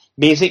there's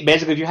basically,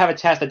 if you have a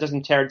test that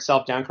doesn't tear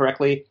itself down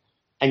correctly,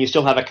 and you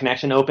still have a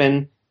connection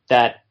open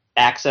that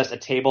access a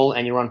table,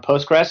 and you run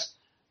Postgres,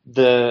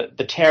 the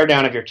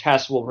teardown of your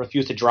test will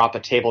refuse to drop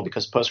a table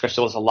because Postgres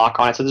still has a lock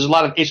on it. So there's a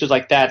lot of issues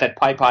like that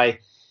PyPy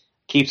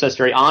keeps us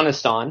very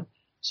honest on.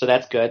 So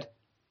that's good.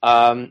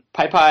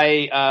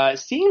 PyPy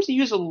seems to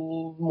use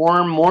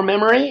more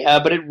memory,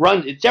 but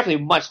it's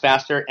definitely much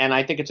faster, and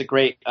I think it's a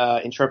great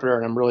interpreter,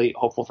 and I'm really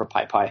hopeful for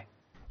PyPy.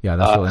 Yeah,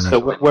 that's really nice.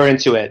 So we're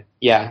into it.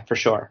 Yeah, for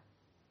sure.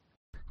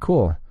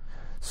 Cool.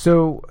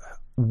 So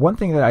one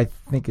thing that I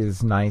think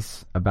is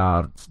nice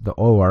about the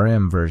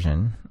ORM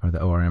version, or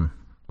the ORM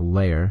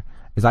layer,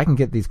 is I can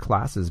get these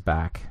classes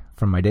back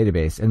from my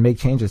database and make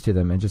changes to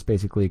them and just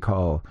basically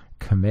call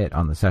commit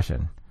on the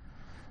session.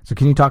 So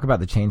can you talk about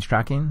the change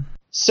tracking?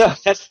 So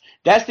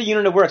that's the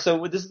unit of work.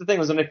 So this is the thing,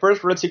 was when I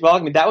first read SQL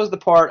Alchemy, that was the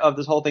part of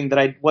this whole thing that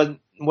I was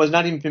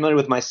not even familiar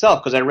with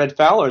myself, because I read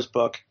Fowler's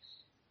book,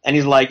 and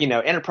he's like,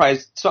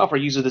 enterprise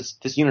software uses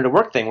this unit of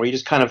work thing where you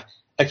just kind of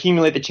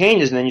accumulate the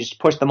changes and then you just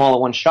push them all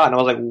at one shot. And I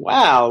was like,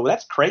 wow,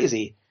 that's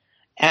crazy.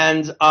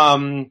 And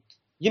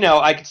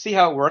I could see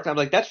how it worked. I was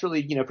like, that's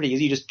really pretty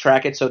easy. You just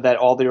track it so that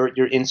all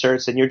your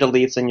inserts and your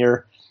deletes and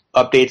your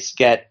updates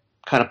get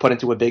kind of put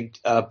into a big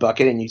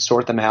bucket, and you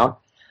sort them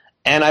out.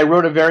 And I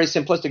wrote a very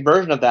simplistic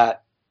version of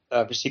that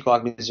for SQL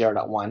Alchemy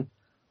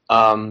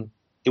 0.1.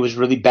 It was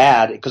really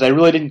bad because I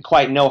really didn't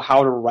quite know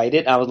how to write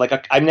it. I was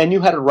like, I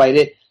knew how to write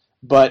it,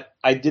 but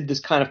I did this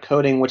kind of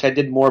coding, which I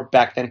did more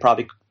back then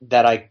probably,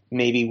 that I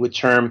maybe would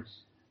term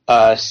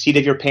seat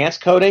of your pants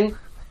coding,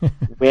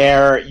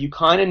 where you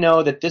kind of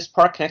know that this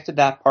part connects to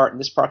that part and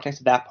this part connects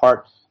to that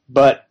part,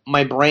 but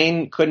my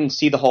brain couldn't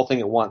see the whole thing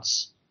at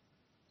once.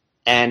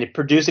 And it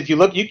produced, if you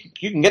look, you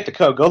can get the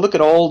code. Go look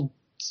at old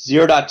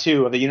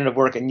 0.2 of the unit of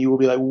work, and you will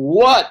be like,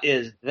 what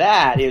is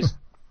that? It's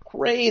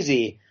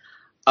crazy.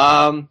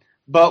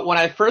 But when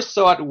I first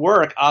saw it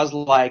work, I was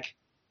like,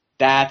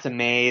 that's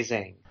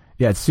amazing.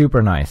 Yeah, it's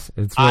super nice.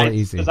 It's really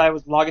easy. Because I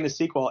was logging to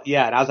SQL,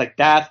 and I was like,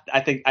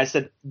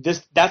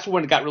 that's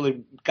when it got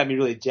me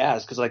really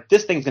jazzed, because like,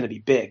 this thing's going to be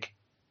big.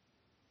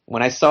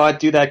 When I saw it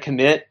do that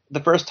commit the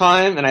first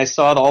time, and I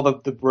saw all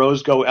the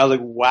rows go, I was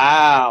like,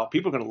 wow,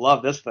 people are going to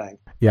love this thing.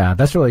 Yeah,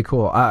 that's really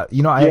cool. I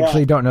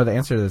actually don't know the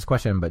answer to this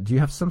question, but do you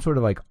have some sort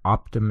of like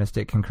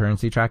optimistic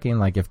concurrency tracking?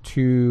 Like if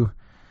two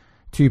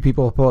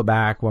people pull it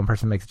back, one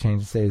person makes a change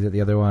and saves it,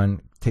 the other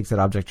one takes that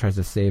object, tries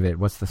to save it.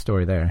 What's the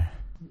story there?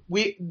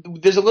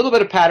 There's a little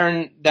bit of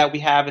pattern that we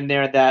have in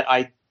there that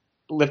I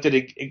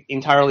lifted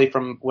entirely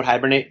from what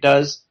Hibernate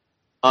does.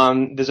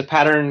 There's a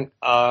pattern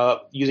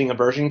using a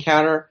version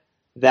counter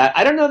that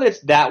I don't know that it's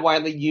that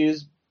widely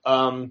used,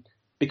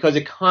 because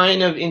it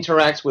kind of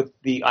interacts with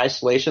the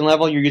isolation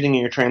level you're using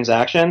in your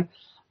transaction.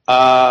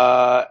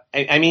 I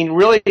mean,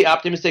 really,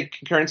 optimistic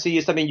concurrency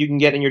is something you can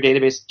get in your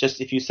database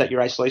just if you set your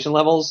isolation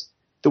levels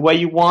the way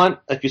you want.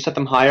 If you set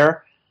them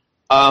higher,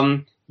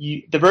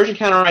 the version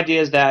counter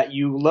idea is that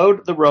you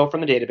load the row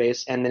from the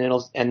database, and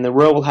then the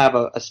row will have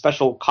a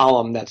special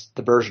column that's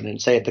the version,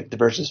 and say the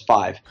version is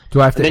 5.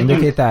 Do I have to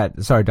indicate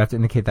that? Sorry, do I have to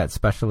indicate that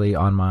specially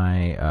on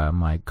my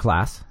my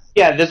class?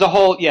 Yeah, there's a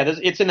whole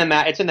it's in the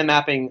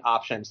mapping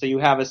option. So you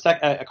have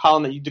a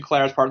column that you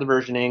declare as part of the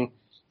versioning,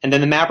 and then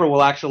the mapper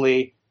will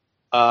actually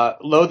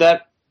load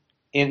that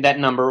in that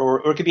number,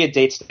 or it could be a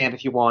date stamp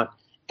if you want,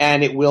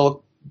 and it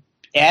will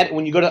add,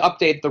 when you go to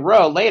update the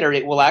row later,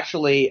 it will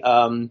actually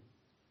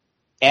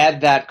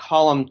add that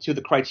column to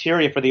the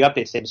criteria for the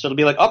update statement. So it'll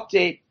be like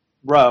update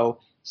row,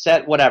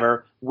 set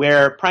whatever,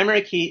 where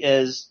primary key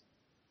is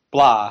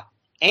blah,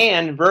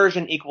 and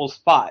version equals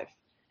 5.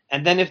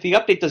 And then if the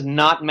update does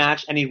not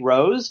match any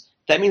rows,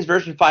 that means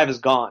version 5 is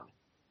gone.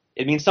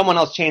 It means someone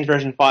else changed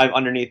version 5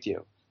 underneath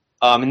you.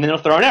 And then it'll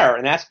throw an error.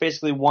 And that's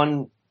basically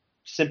one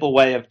simple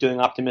way of doing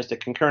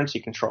optimistic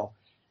concurrency control.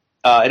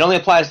 It only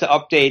applies to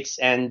updates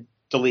and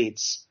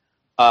deletes.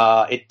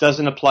 It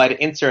doesn't apply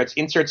to inserts.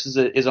 Inserts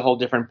is a whole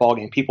different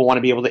ballgame. People want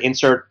to be able to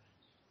insert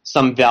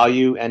some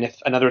value, and if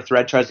another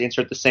thread tries to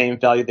insert the same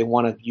value, they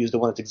want to use the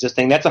one that's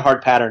existing. That's a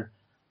hard pattern.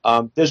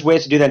 There's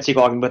ways to do that in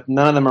SQL Alchemy, but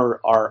none of them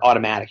are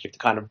automatic. You have to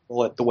kind of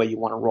roll it the way you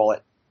want to roll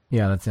it.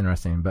 Yeah, that's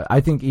interesting. But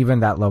I think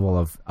even that level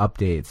of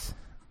updates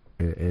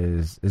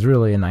is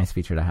really a nice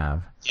feature to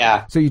have.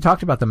 Yeah. So you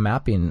talked about the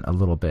mapping a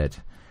little bit.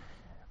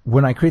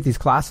 When I create these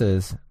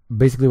classes,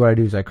 basically what I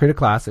do is I create a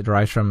class that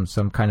derives from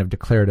some kind of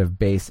declarative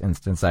base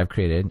instance I've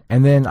created,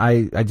 and then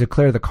I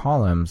declare the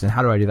columns. And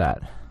how do I do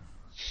that?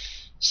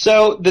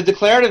 So the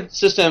declarative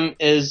system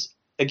is,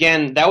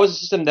 again, that was a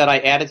system that I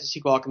added to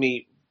SQL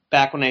Alchemy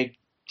back when I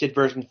did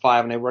version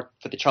 5 and I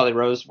worked for the Charlie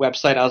Rose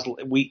website.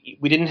 We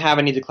didn't have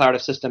any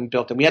declarative system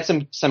built in. We had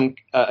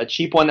a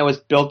cheap one that was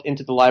built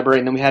into the library,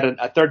 and then we had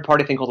a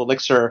third-party thing called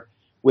Elixir,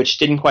 which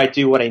didn't quite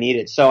do what I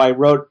needed. So I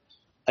wrote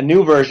a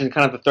new version,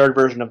 kind of the third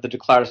version of the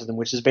declarative system,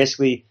 which is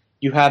basically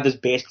you have this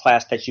base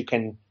class that you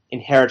can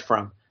inherit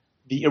from.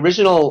 The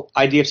original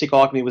idea of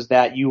SQL Alchemy was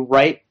that you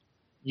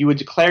would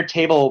declare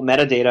table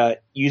metadata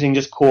using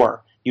just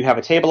core. You have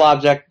a table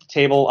object. The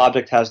table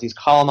object has these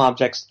column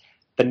objects.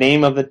 The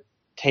name of the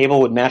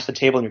table would match the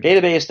table in your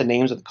database. The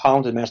names of the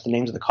columns would match the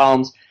names of the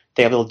columns.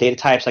 They have little data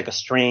types like a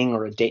string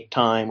or a date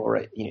time or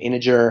a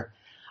integer.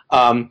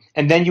 And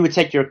then you would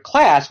take your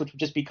class, which would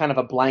just be kind of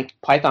a blank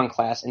Python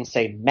class, and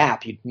say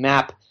map. You'd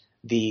map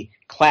the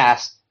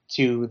class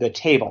to the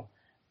table.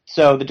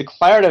 So the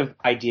declarative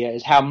idea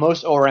is how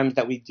most ORMs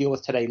that we deal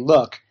with today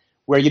look,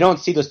 where you don't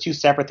see those two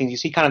separate things. You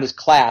see kind of this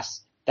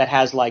class that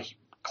has like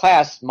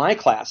class, my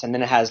class, and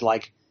then it has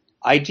like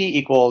ID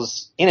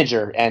equals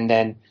integer, and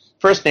then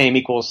first name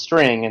equals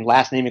string, and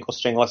last name equals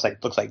string. Looks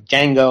like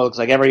Django, looks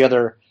like every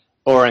other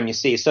ORM you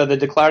see. So the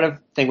declarative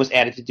thing was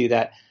added to do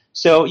that.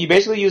 So you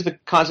basically use the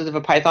concept of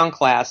a Python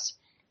class.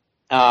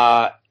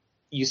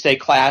 You say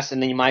class,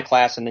 and then my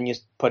class, and then you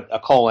put a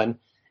colon,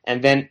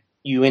 and then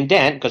you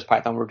indent, because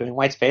Python we're doing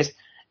white space,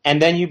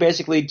 and then you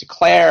basically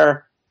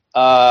declare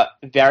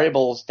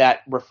variables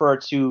that refer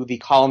to the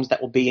columns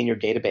that will be in your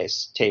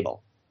database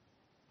table.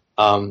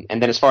 And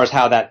then as far as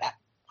how that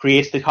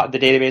creates the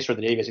database or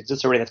the database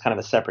exists already, that's kind of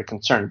a separate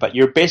concern. But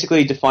you're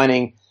basically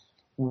defining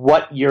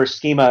what your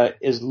schema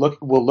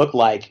will look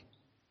like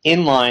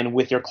in line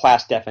with your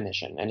class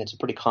definition. And it's a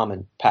pretty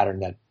common pattern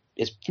that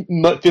is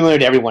familiar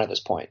to everyone at this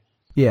point.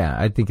 Yeah,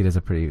 I think it is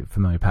a pretty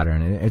familiar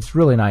pattern. It's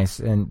really nice.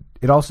 And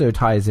it also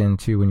ties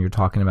into when you're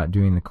talking about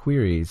doing the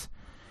queries,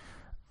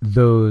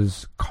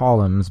 those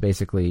columns,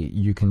 basically,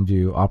 you can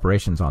do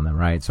operations on them,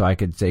 right? So I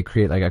could say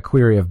create like a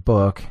query of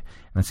book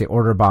and say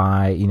order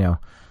by,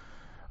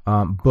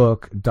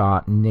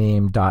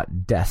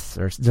 book.name.des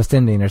or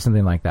descending or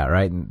something like that,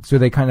 right? And so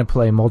they kind of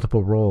play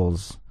multiple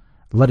roles,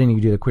 letting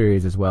you do the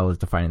queries as well as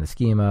defining the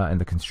schema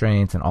and the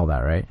constraints and all that,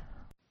 right?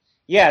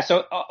 Yeah,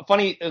 so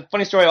funny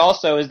story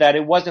also is that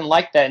it wasn't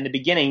like that in the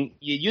beginning.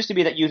 It used to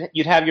be that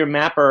you'd have your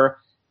mapper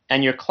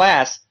and your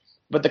class,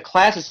 but the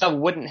class itself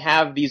wouldn't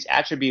have these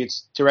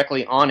attributes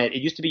directly on it.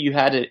 It used to be you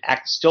had to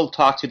still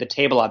talk to the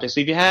table object.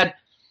 So if you had,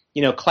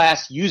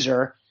 class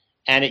user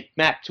and it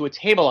mapped to a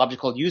table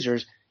object called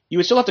users, you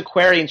would still have to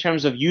query in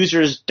terms of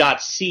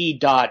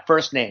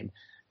users.c.firstname.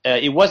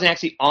 It wasn't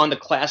actually on the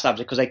class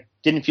object because I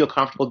didn't feel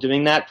comfortable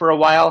doing that for a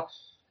while.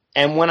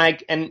 And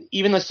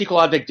even the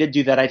SQL object did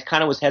do that, I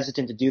kind of was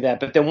hesitant to do that.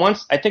 But then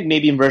once, I think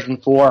maybe in version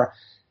 4,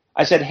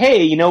 I said,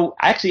 hey,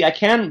 actually I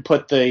can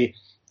put the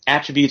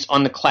attributes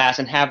on the class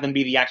and have them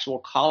be the actual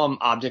column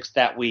objects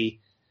that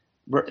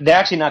they're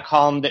actually not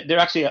column, they're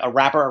actually a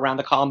wrapper around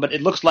the column, but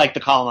it looks like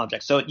the column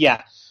object. So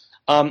yeah.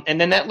 And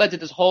then that led to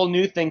this whole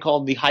new thing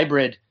called the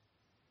hybrid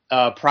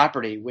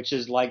property, which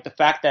is like the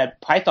fact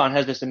that Python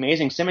has this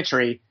amazing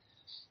symmetry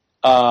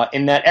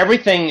in that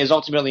everything is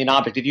ultimately an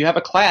object. If you have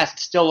a class,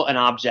 it's still an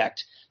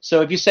object. So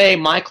if you say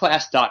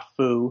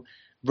myclass.foo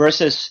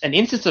versus an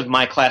instance of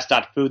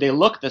myclass.foo, they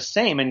look the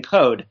same in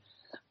code.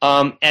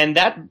 And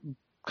that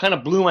kind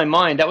of blew my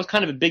mind. That was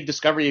kind of a big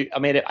discovery I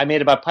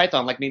made about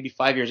Python, like maybe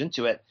 5 years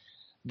into it,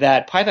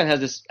 that Python has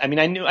this. I mean,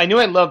 I knew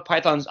I loved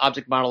Python's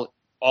object model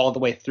all the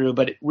way through,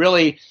 but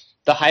the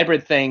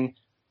hybrid thing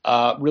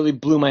really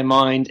blew my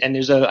mind. And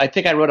I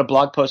think I wrote a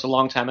blog post a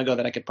long time ago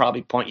that I could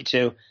probably point you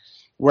to,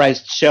 where I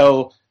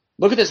show,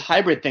 look at this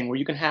hybrid thing where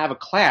you can have a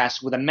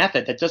class with a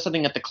method that does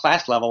something at the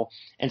class level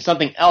and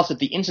something else at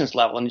the instance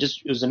level, and it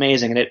was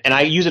amazing. And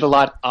I use it a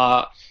lot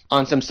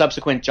on some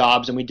subsequent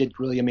jobs, and we did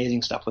really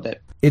amazing stuff with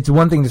it. It's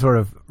one thing to sort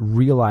of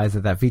realize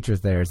that feature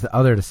is there. It's the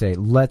other to say,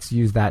 let's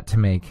use that to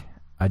make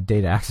a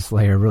data access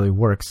layer really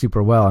work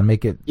super well and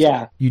make it,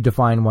 you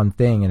define one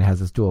thing and it has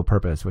this dual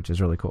purpose, which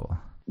is really cool.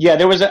 Yeah,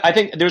 there was a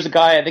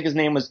guy, I think his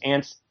name was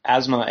Ants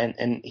Asma,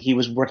 and he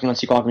was working on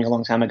SQL Alchemy a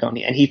long time ago,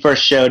 and he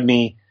first showed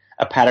me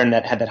a pattern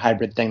that had that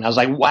hybrid thing. And I was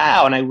like,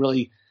 wow, and I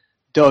really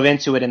dove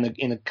into it in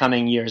the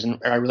coming years, and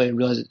I really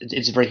realized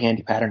it's a very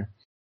handy pattern.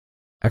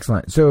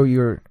 Excellent. So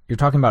you're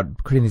talking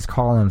about creating these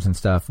columns and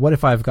stuff. What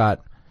if I've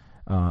got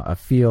a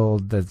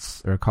field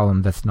or a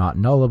column that's not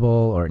nullable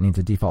or it needs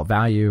a default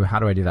value? How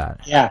do I do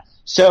that? Yeah.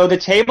 So the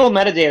table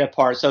metadata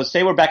part. So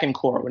say we're back in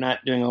core. We're not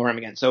doing ORM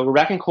again. So we're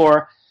back in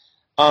core.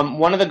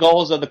 One of the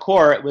goals of the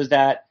core was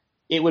that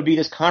it would be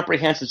this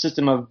comprehensive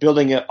system of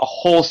building a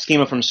whole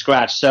schema from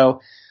scratch.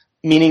 So,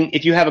 meaning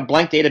if you have a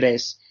blank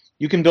database,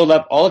 you can build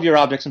up all of your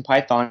objects in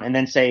Python and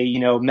then say,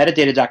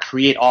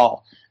 metadata.create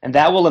all, and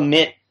that will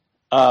emit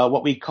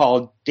what we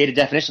call data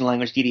definition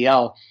language,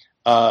 DDL,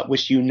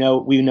 which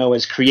we know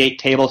as create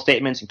table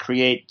statements and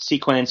create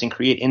sequence and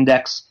create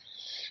index.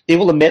 It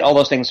will emit all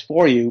those things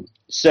for you.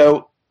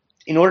 So,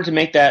 in order to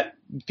make that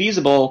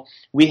feasible,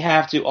 we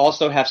have to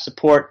also have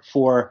support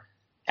for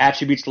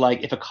attributes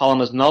like if a column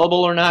is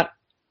nullable or not,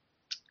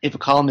 if a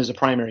column is a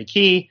primary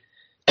key,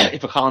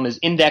 if a column is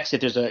indexed,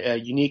 if there's a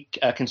unique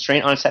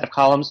constraint on a set of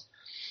columns.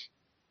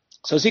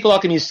 So SQL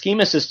Alchemy's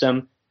schema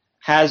system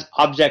has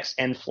objects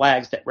and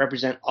flags that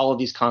represent all of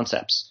these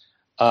concepts.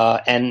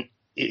 And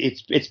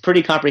it's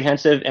pretty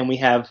comprehensive, and we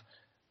have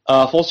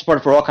full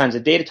support for all kinds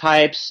of data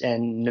types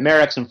and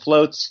numerics and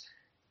floats,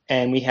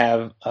 and we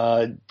have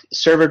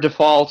server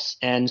defaults,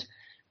 and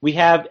we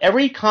have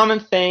every common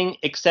thing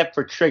except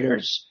for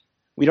triggers.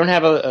 We don't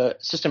have a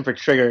system for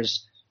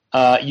triggers.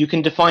 You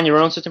can define your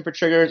own system for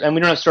triggers, and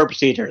we don't have stored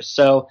procedures.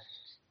 So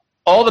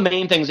all the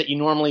main things that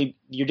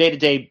your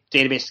day-to-day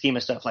database schema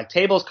stuff, like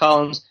tables,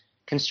 columns,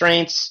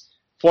 constraints,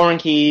 foreign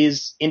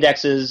keys,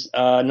 indexes,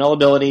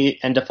 nullability,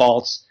 and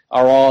defaults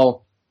are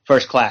all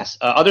first class.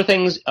 Other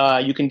things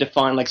you can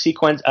define, like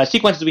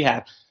sequences we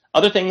have.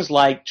 Other things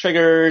like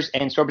triggers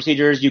and stored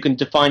procedures, you can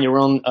define your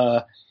own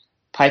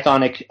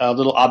Pythonic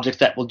little objects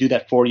that will do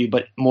that for you,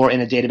 but more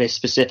in a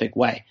database-specific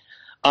way.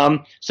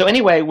 So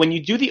anyway, when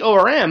you do the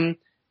ORM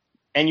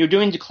and you're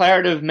doing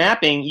declarative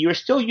mapping, you're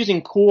still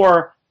using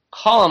core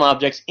column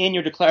objects in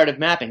your declarative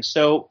mapping.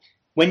 So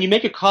when you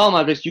make a column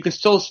object, you can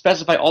still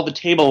specify all the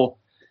table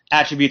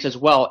attributes as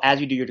well as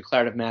you do your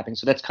declarative mapping.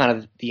 So that's kind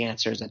of the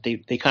answer, is that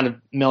they kind of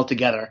meld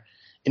together.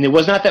 And it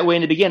was not that way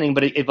in the beginning,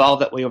 but it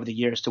evolved that way over the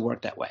years to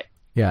work that way.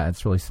 Yeah,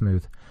 it's really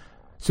smooth.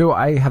 So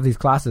I have these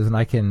classes, and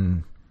I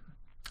can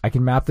I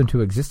can map them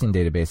to existing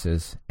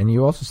databases. And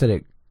you also said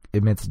it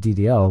emits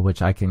DDL,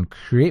 which I can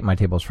create my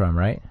tables from,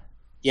 right?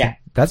 Yeah. So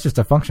that's just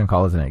a function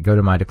call, isn't it? Go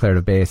to my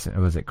declarative base.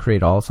 Was it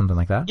create all, something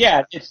like that?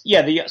 Yeah.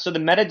 So the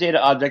metadata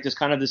object is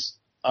kind of this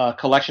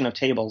collection of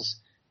tables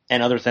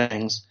and other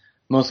things,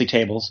 mostly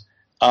tables.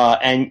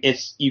 And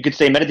you could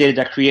say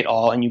metadata.create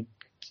all, and you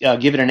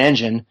give it an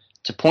engine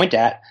to point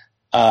at,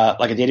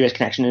 like a database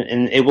connection,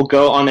 and it will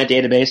go on that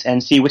database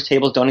and see which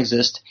tables don't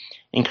exist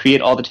and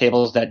create all the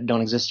tables that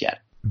don't exist yet.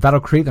 That'll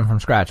create them from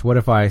scratch. What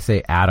if I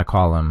say add a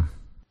column?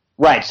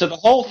 Right. So the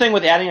whole thing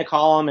with adding a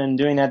column and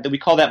doing that, we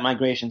call that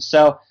migration.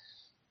 So,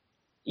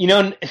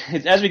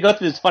 as we go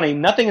through this, it's funny,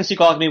 nothing in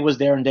SQL Alchemy was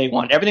there in day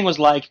one. Everything was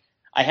like,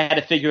 I had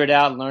to figure it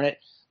out and learn it.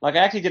 Like, I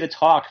actually did a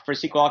talk for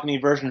SQL Alchemy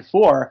version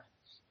 4,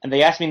 and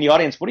they asked me in the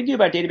audience, what do you do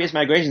about database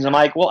migrations? I'm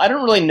like, well, I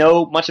don't really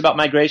know much about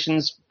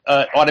migrations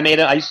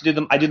automated. I used to do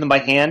them. I do them by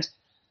hand,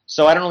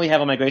 so I don't really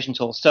have a migration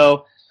tool.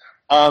 So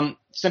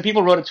some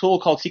people wrote a tool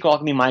called SQL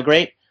Alchemy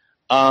Migrate,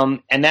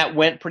 and that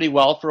went pretty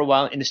well for a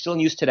while, and is still in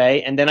use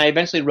today. And then I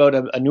eventually wrote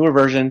a newer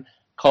version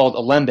called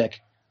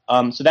Alembic.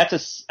 So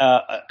that's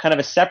a kind of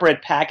a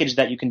separate package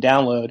that you can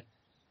download.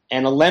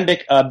 And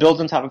Alembic builds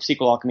on top of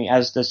SQL Alchemy,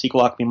 as does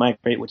SQL Alchemy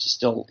Migrate, which is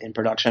still in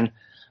production.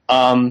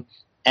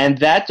 And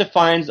that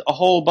defines a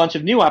whole bunch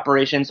of new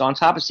operations on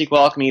top of SQL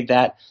Alchemy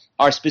that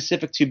are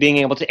specific to being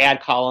able to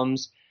add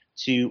columns,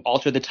 to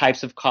alter the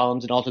types of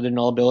columns and alter their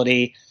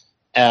nullability,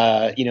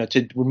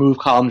 to remove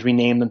columns,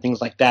 rename them,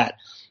 things like that.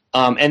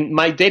 And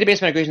my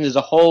database migration is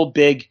a whole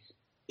big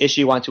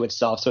issue unto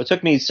itself. So it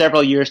took me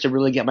several years to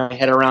really get my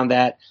head around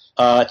that,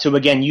 to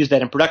again use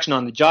that in production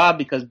on the job,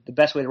 because the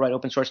best way to write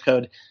open source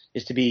code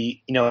is to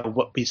be,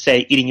 what we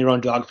say, eating your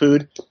own dog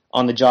food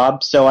on the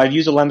job. So I've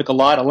used Alembic a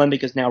lot.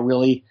 Alembic is now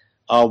really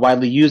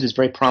widely used. It's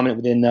very prominent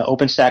within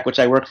OpenStack, which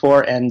I work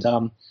for, and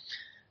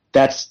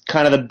that's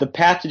kind of the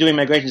path to doing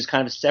migration is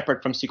kind of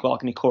separate from SQL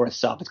Alchemy core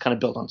itself. It's kind of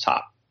built on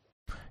top.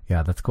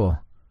 Yeah, that's cool.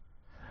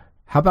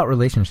 How about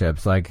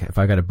relationships? Like if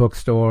I got a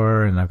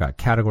bookstore and I've got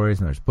categories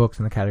and there's books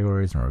in the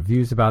categories and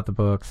reviews about the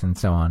books and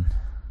so on.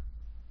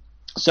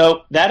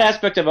 So that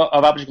aspect of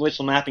object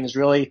relational mapping is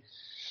really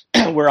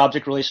where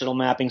object relational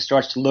mapping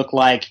starts to look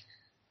like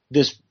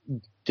this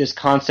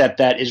concept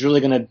that is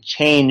really going to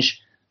change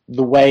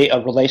the way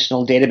a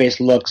relational database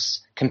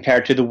looks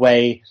compared to the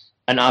way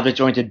an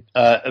object-oriented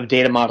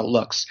data model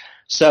looks.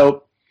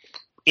 So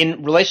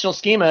in relational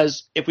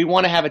schemas, if we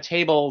want to have a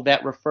table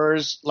that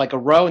refers, like a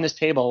row in this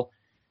table,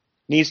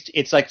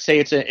 it's like, say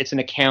it's an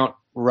account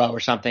row or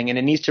something, and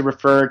it needs to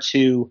refer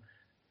to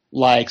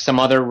like some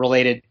other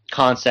related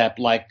concept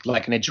like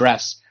an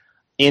address.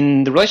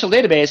 In the relational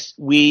database,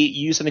 we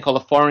use something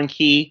called a foreign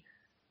key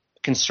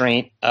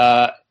constraint,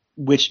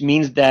 which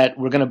means that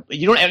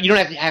you don't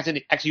have to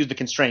actually use the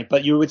constraint,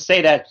 but you would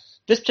say that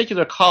this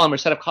particular column or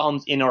set of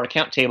columns in our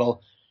account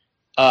table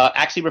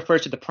actually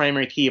refers to the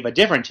primary key of a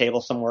different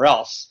table somewhere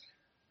else,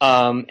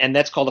 and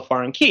that's called a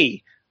foreign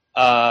key.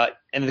 And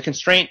the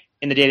constraint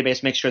in the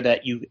database makes sure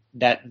that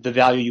the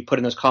value you put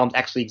in those columns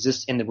actually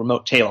exists in the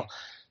remote table.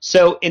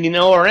 So in an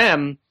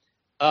ORM,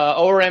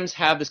 ORMs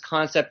have this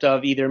concept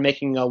of either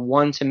making a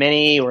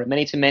one-to-many or a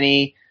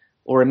many-to-many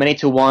or a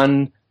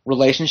many-to-one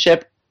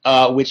relationship,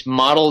 which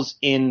models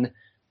in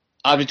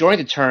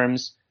object-oriented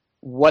terms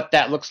what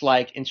that looks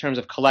like in terms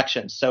of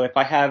collections. So if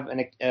I have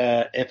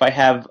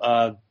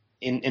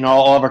in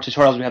all of our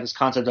tutorials, we have this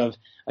concept of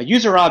a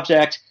user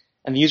object,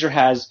 and the user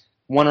has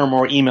one or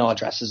more email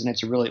addresses, and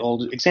it's a really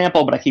old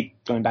example, but I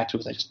keep going back to it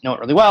because I just know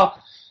it really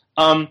well.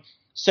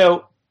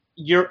 So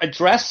your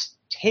address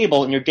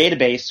table in your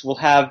database will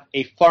have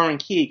a foreign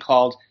key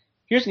called,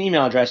 here's an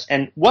email address,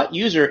 and what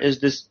user is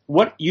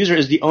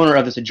the owner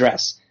of this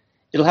address?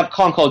 It'll have a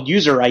column called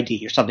user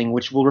ID or something,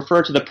 which will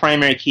refer to the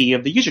primary key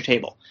of the user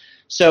table.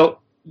 So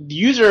the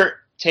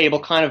user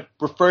table kind of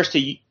refers to,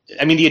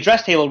 the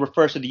address table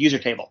refers to the user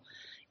table.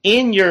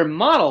 In your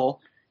model,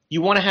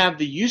 you want to have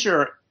the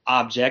user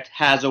object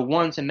has a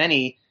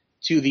one-to-many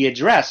to the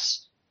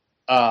address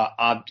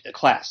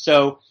class.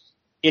 So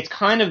it's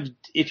kind of,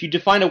 if you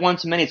define a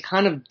one-to-many, it's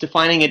kind of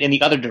defining it in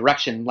the other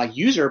direction, like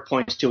user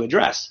points to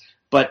address.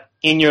 But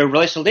in your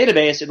relational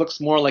database, it looks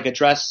more like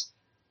address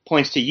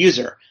points to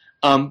user.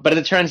 But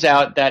it turns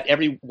out that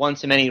every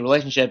one-to-many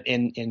relationship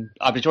in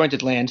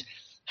object-oriented land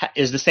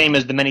is the same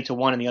as the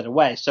many-to-one in the other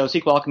way. So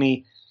SQL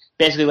Alchemy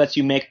basically lets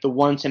you make the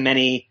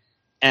one-to-many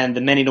and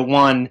the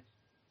many-to-one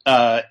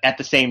at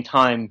the same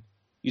time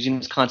using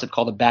this concept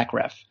called a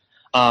backref.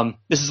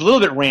 This is a little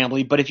bit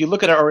rambly, but if you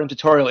look at our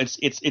tutorial,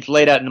 it's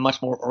laid out in a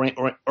much more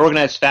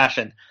organized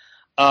fashion.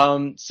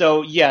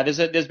 So yeah,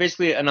 there's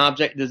basically an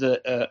object, there's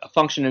a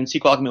function in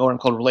SQL Alchemy ORM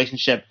called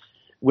relationship,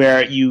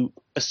 where you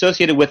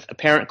associate it with a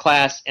parent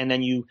class and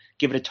then you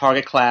give it a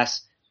target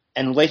class,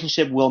 and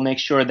relationship will make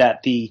sure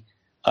that the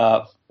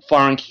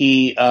foreign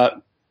key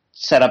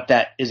setup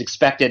that is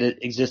expected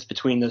exists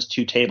between those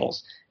two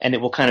tables, and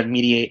it will kind of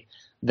mediate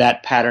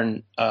that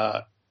pattern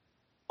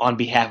on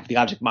behalf of the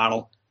object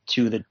model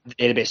to the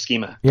database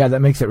schema. Yeah, that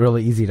makes it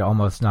really easy to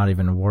almost not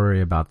even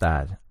worry about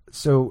that.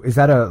 So is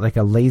that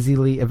a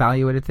lazily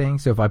evaluated thing?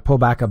 So if I pull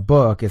back a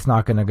book, it's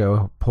not going to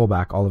go pull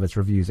back all of its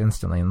reviews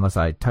instantly unless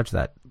I touch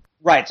that.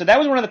 Right. So that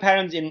was one of the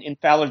patterns in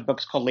Fowler's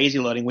books called lazy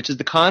loading, which is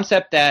the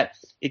concept that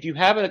if you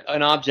have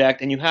an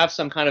object and you have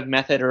some kind of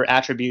method or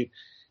attribute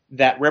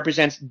that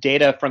represents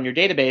data from your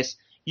database,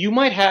 you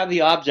might have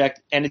the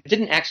object and it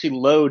didn't actually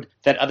load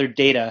that other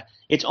data.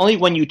 It's only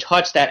when you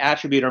touch that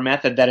attribute or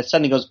method that it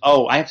suddenly goes,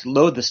 oh, I have to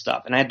load this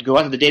stuff, and I have to go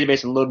out to the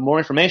database and load more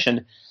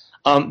information.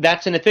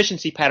 That's an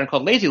efficiency pattern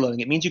called lazy loading.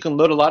 It means you can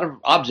load a lot of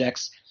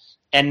objects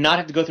and not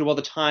have to go through all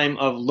the time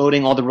of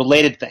loading all the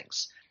related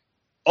things.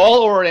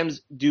 All ORMs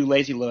do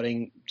lazy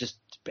loading, just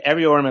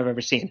every ORM I've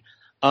ever seen.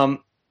 But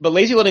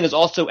lazy loading is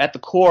also at the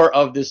core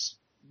of this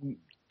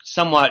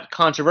somewhat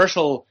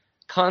controversial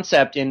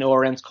concept in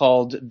ORMs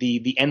called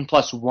the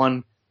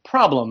N+1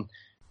 problem.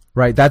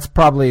 Right, that's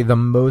probably the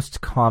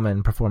most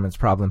common performance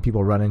problem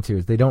people run into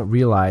is they don't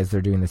realize they're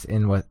doing this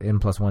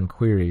N+1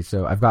 query.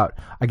 So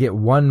I get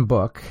one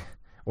book,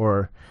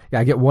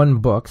 I get one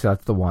book, so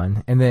that's the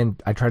one, and then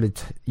I try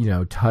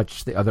to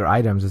touch the other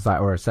items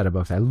or a set of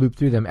books. I loop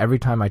through them. Every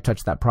time I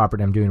touch that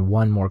property, I'm doing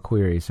one more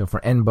query. So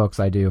for n books,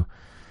 I do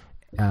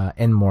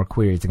n more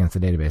queries against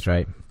the database,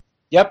 right?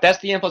 Yep, that's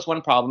the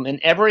N+1 problem, and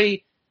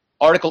every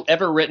article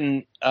ever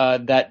written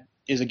that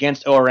is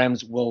against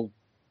ORMs will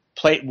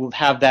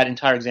have that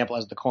entire example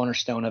as the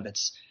cornerstone of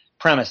its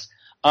premise.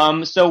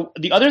 So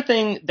the other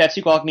thing that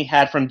SQL Alchemy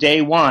had from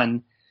day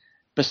one,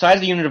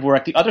 besides the unit of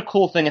work, the other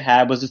cool thing it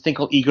had was this thing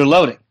called eager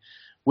loading,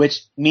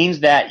 which means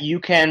that you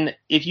can,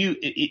 if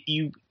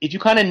you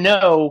kind of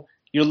know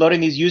you're loading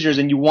these users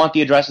and you want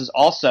the addresses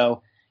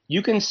also,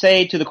 you can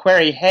say to the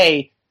query,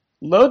 hey,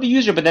 load the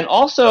user, but then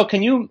also,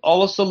 can you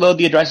also load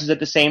the addresses at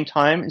the same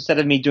time instead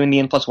of me doing the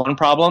N+1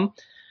 problem?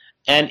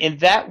 And in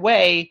that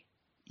way,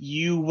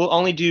 you will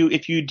only do,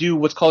 if you do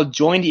what's called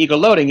joined eager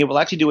loading, it will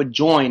actually do a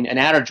join, an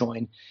outer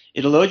join.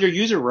 It'll load your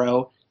user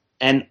row,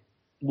 and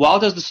while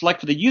it does the select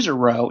for the user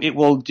row, it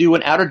will do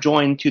an outer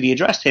join to the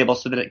address table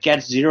so that it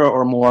gets 0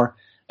 or more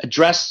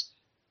address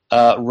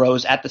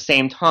rows at the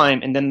same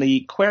time, and then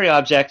the query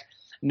object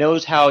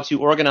knows how to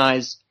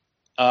organize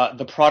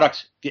the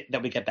product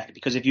that we get back.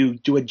 Because if you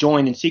do a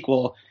join in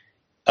SQL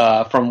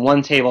from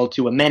one table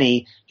to a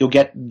many, you'll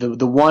get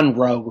the one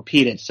row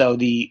repeated. So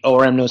the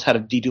ORM knows how to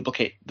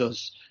deduplicate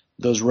those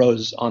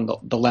rows on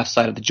the left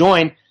side of the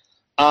join.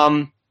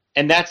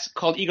 And that's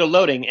called eager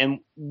loading. And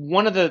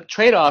one of the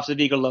trade-offs of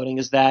eager loading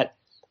is that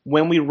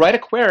when we write a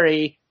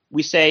query,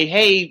 we say,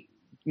 hey,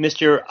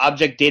 Mr.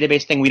 Object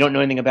Database thing we don't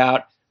know anything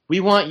about, we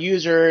want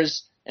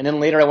users, and then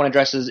later I want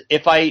addresses.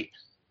 If I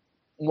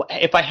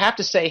have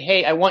to say,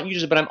 hey, I want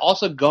users, but I'm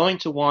also going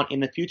to want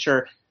in the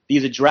future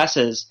these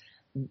addresses,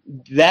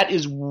 that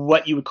is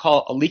what you would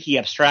call a leaky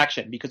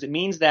abstraction, because it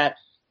means that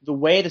the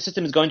way the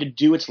system is going to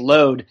do its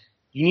load,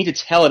 you need to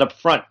tell it up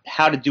front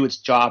how to do its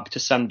job to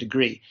some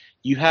degree.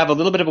 You have a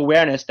little bit of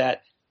awareness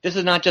that this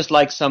is not just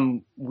like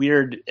some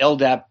weird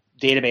LDAP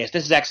database.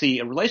 This is actually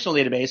a relational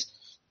database,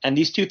 and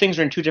these two things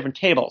are in two different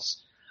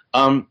tables.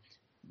 One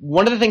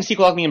of the things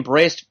SQL Alchemy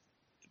embraced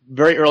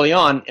very early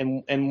on,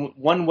 and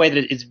one way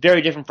that it's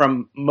very different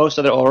from most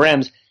other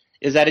ORMs,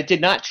 is that it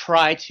did not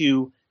try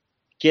to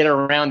get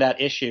around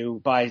that issue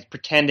by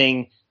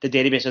pretending the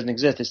database doesn't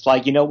exist. It's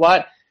like, you know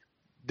what?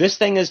 This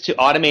thing is to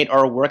automate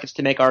our work. It's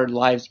to make our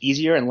lives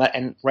easier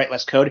and write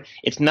less code.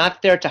 It's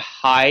not there to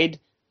hide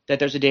that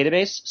there's a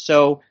database.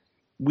 So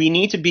we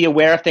need to be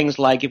aware of things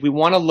like if we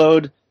want to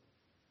load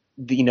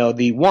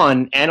the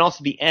 1 and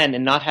also the n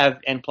and not have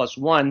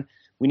n+1,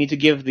 we need to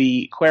give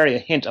the query a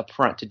hint up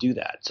front to do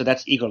that. So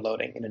that's eager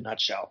loading in a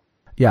nutshell.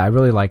 Yeah, I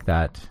really like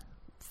that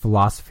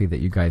philosophy that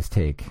you guys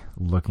take,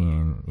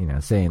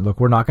 saying, look,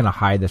 we're not going to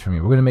hide this from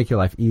you. We're going to make your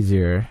life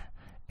easier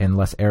and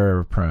less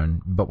error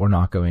prone, but we're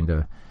not going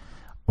to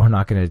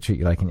treat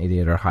you like an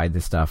idiot or hide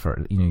this stuff,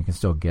 or you can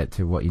still get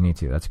to what you need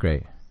to. That's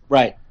great.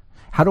 Right.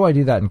 How do I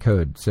do that in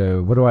code?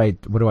 So what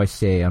do I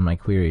say on my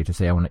query to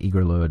say I want to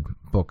eager load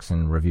books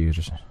and reviews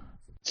or something?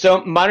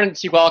 So modern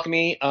SQL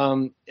Alchemy,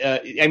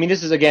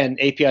 this is, again,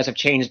 APIs have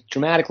changed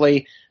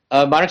dramatically.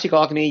 Modern SQL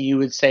Alchemy, you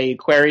would say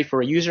query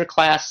for a user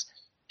class,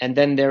 and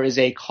then there is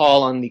a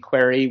call on the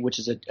query, which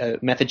is a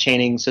method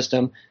chaining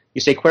system.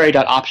 You say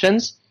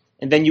query.options,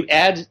 and then you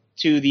add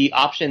to the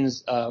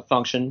options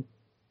function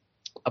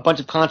a bunch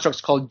of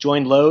constructs called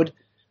join load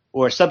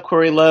or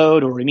subquery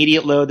load or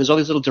immediate load. There's all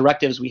these little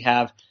directives we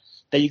have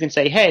that you can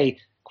say, hey,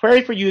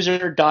 query for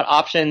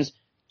user.options,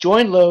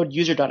 join load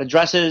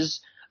user.addresses,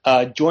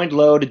 joined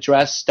load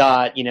address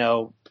dot,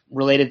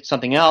 related to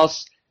something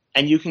else,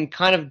 and you can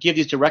kind of give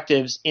these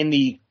directives in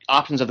the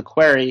options of the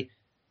query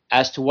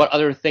as to what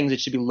other things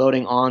it should be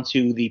loading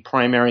onto the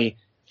primary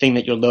thing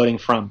that you're loading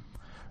from.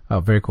 Oh,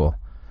 very cool.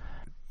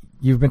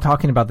 You've been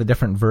talking about the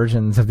different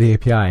versions of the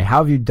API. How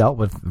have you dealt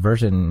with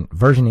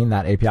versioning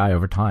that API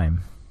over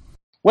time?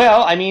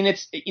 Well,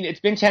 it's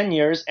been 10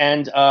 years,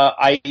 and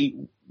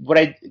what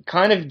I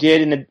kind of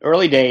did in the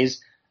early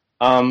days,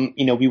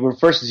 we were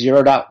first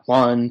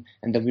 0.1,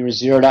 and then we were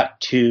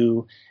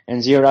 0.2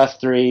 and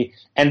 0.3.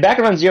 And back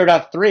around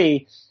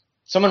 0.3,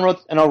 someone wrote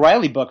an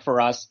O'Reilly book for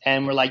us,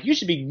 and we're like, you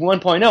should be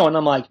 1.0. And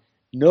I'm like,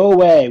 no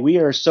way. We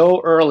are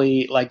so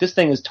early. Like, this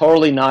thing is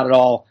totally not at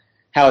all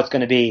how it's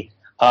going to be.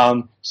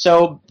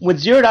 So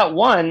with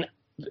 0.1,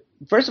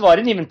 first of all, I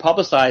didn't even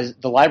publicize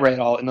the library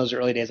at all in those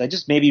early days. I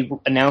just maybe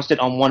announced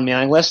it on one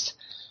mailing list,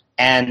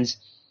 and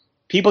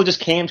people just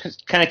came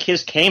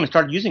and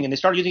started using it. They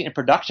started using it in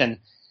production.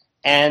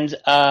 And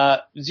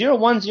 0.1,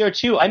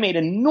 0.2, I made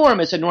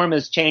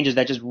enormous changes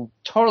that just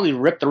totally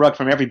ripped the rug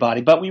from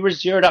everybody. But we were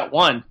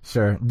 0.1.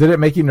 Sure. Did it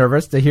make you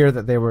nervous to hear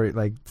that they were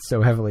like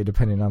so heavily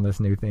dependent on this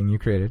new thing you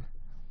created?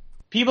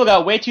 People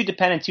got way too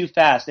dependent too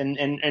fast. And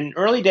in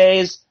early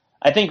days,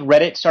 I think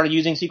Reddit started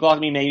using SQL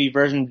Alchemy maybe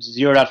version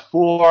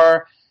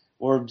 0.4 or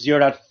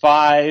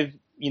 0.5,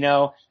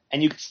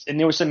 and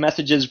there were some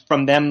messages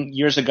from them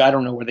years ago. I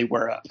don't know where they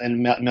were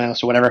in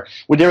Mailus or whatever,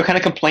 where they were kind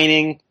of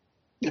complaining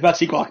about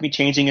SQL Alchemy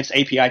changing its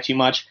API too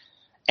much.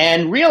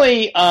 And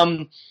really,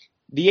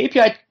 the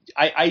API,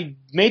 I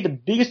made the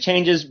biggest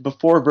changes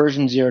before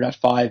version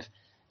 0.5.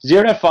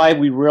 0.5,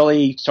 we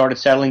really started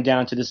settling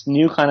down to this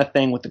new kind of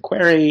thing with the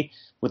query,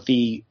 with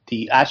the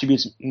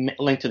attributes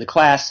linked to the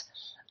class.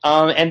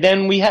 And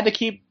then we had to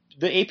keep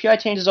the API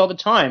changes all the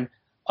time.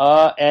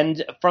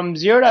 And from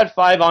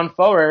 0.5 on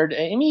forward,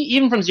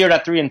 even from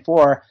 0.3 and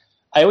 4,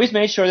 I always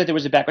made sure that there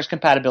was a backwards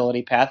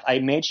compatibility path. I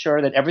made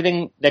sure that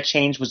everything that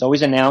changed was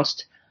always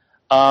announced.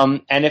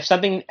 And if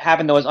something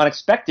happened that was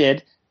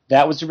unexpected,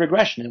 that was a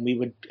regression, and we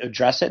would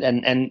address it.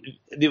 And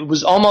it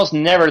was almost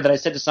never that I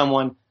said to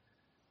someone,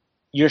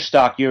 "You're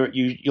stuck.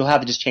 You'll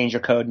have to just change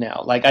your code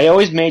now." Like, I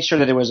always made sure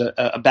that there was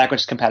a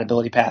backwards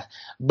compatibility path.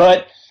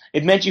 But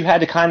it meant you had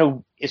to kind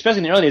of, especially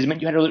in the early days, it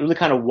meant you had to really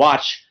kind of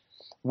watch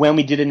when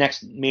we did the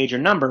next major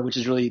number, which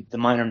is really the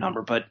minor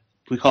number, but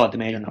we call it the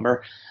major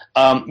number.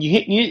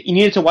 You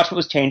needed to watch what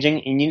was changing,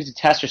 and you needed to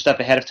test your stuff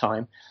ahead of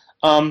time.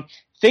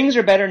 Things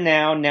are better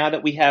now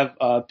that we have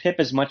pip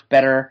is much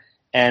better,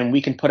 and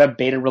we can put up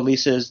beta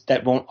releases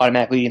that won't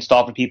automatically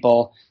install for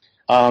people.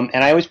 And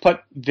I always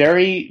put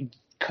very,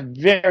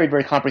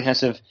 very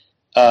comprehensive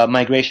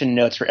migration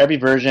notes for every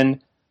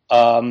version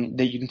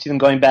that you can see them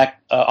going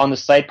back on the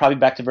site, probably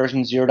back to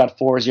version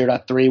 0.4,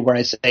 0.3, where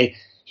I say,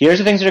 here's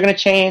the things that are going to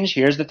change,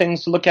 here's the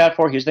things to look out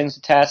for, here's the things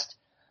to test.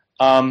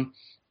 And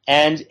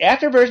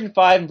after version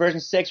 5 and version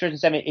 6, version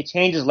 7, it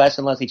changes less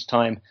and less each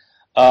time.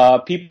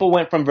 People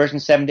went from version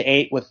 7 to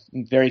 8 with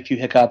very few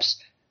hiccups,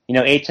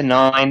 8 to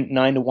 9,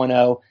 9 to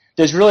 1.0.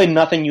 There's really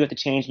nothing you have to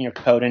change in your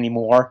code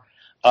anymore.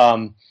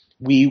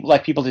 We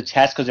like people to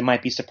test because there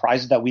might be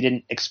surprises that we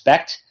didn't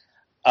expect,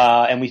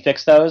 and we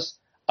fix those.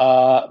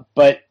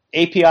 But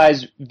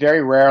APIs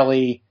very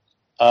rarely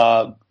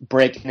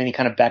break in any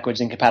kind of backwards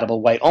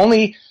incompatible way.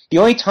 The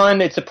only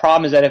time it's a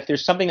problem is that if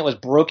there's something that was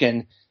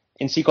broken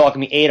in SQL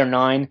Alchemy 8 or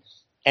 9,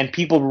 and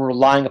people were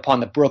relying upon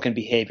the broken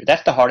behavior.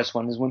 That's the hardest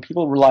one, is when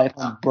people rely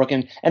upon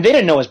broken, and they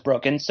didn't know it was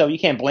broken, so you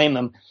can't blame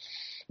them.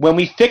 When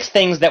we fix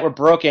things that were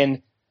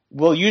broken,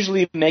 we'll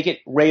usually make it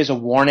raise a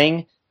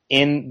warning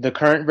in the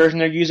current version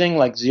they're using,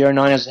 like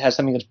 0.9 has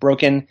something that's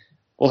broken.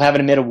 We'll have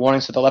it emit a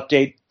warning, so they'll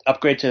upgrade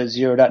to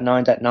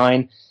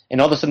 0.9.9, and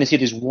all of a sudden they see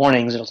these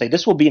warnings. It'll say,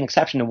 this will be an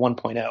exception to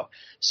 1.0.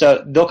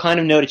 So they'll kind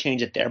of know to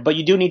change it there. But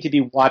you do need to be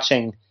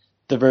watching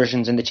the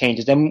versions and the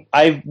changes. And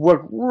I've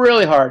worked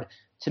really hard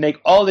to make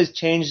all the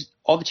change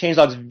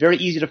logs very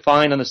easy to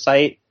find on the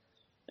site.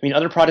 I mean,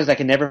 other projects I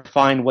can never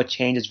find what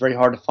changed. It's very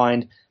hard to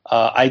find.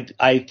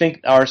 I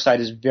think our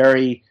site is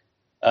very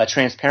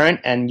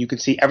transparent, and you can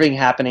see everything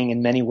happening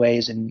in many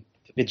ways, and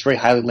it's very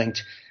highly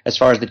linked as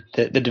far as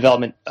the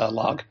development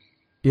log.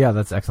 Yeah,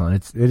 that's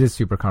excellent. It is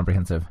super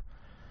comprehensive.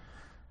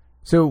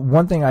 So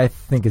one thing I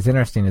think is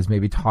interesting is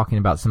maybe talking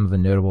about some of the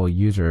notable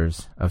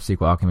users of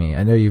SQL Alchemy.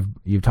 I know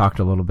you've talked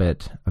a little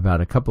bit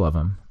about a couple of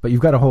them, but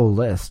you've got a whole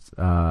list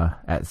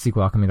at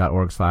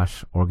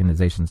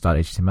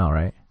sqlalchemy.org/organizations.html,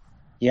 right?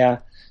 Yeah.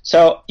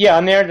 So yeah,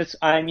 on there,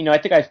 I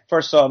think I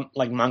first saw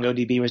like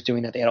MongoDB was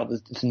doing that. They had all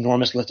this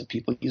enormous list of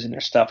people using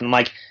their stuff, and I'm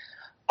like,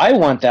 I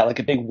want that, like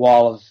a big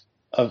wall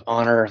of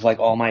honor of like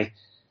all my,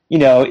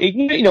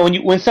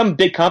 when some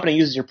big company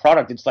uses your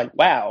product, it's like,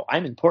 wow,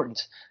 I'm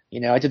important.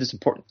 I did this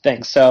important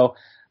thing. So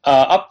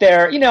up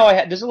there,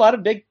 there's a lot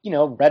of big,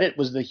 Reddit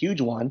was the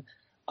huge one.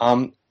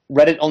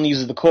 Reddit only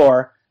uses the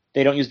core.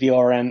 They don't use the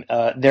ORM.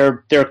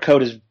 Their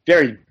code is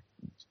very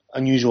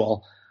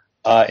unusual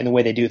in the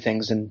way they do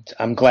things, and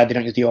I'm glad they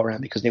don't use the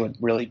ORM because they would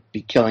really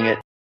be killing it.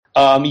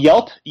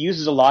 Yelp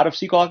uses a lot of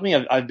SQL Alchemy.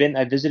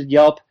 I visited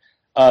Yelp.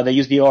 They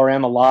use the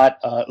ORM a lot.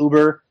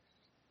 Uber,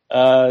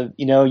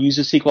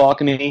 uses SQL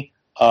Alchemy.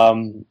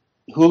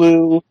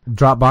 Hulu.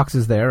 Dropbox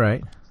is there,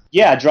 right?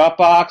 Yeah,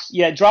 Dropbox.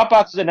 Yeah,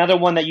 Dropbox is another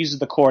one that uses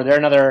the core. They're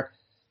another,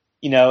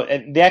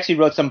 they actually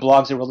wrote some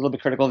blogs that were a little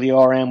bit critical of the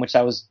ORM, which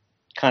I was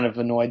kind of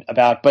annoyed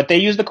about. But they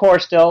use the core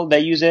still. They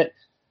use it.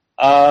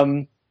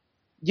 A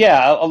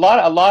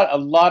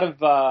lot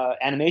of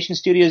animation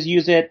studios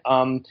use it.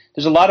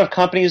 There's a lot of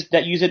companies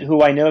that use it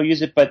who I know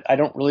use it, but I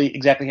don't really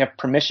exactly have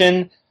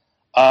permission.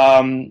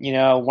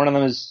 One of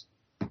them is,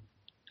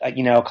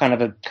 kind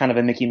of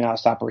a Mickey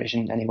Mouse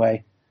operation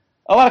anyway.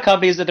 a lot of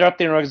companies that they're up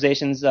there in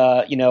organizations,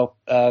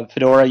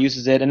 Fedora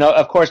uses it. And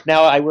of course,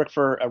 now I work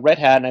for Red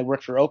Hat and I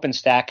work for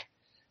OpenStack.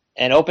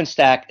 And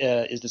OpenStack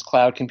is this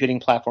cloud computing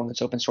platform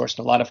that's open source,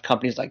 and a lot of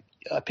companies like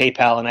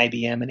PayPal and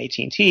IBM and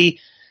AT&T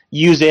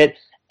use it.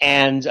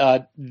 And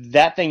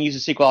that thing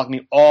uses SQL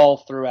Alchemy all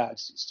throughout.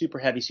 It's super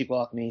heavy SQL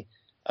Alchemy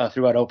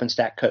throughout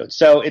OpenStack code.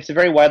 So it's a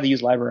very widely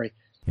used library.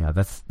 Yeah,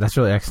 that's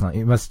really excellent.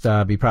 You must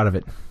be proud of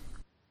it.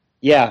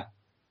 Yeah.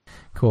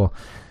 Cool.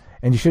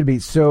 And you should be.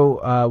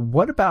 So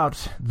what about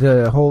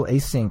the whole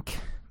async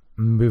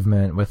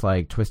movement with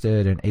like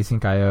Twisted and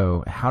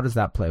Async.io? How does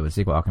that play with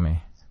SQL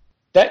Alchemy?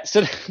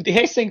 So the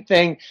async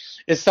thing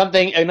is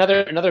something,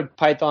 another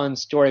Python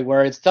story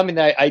where it's something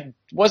that I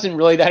wasn't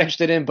really that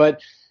interested in,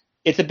 but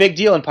it's a big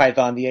deal in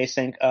Python, the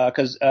async,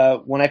 because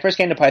when I first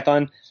came to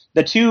Python,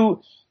 the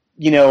two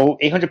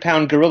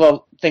 800-pound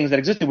gorilla things that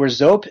existed were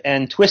Zope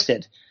and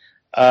Twisted.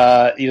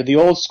 The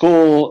old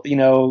school,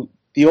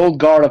 the old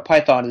guard of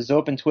Python is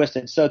Zope and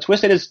Twisted. So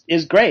Twisted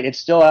is great. It's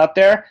still out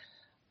there.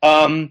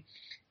 Async.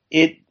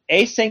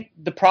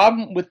 The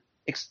problem with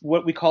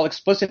what we call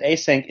explicit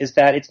async is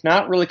that it's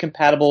not really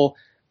compatible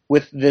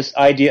with this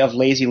idea of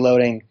lazy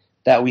loading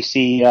that we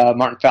see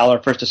Martin Fowler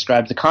first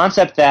described. The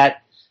concept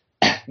that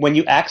when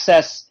you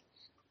access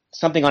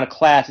something on a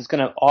class, it's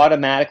going to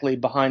automatically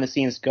behind the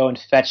scenes go and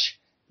fetch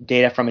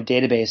data from a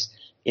database.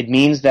 It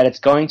means that it's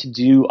going to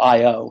do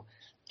I/O.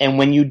 And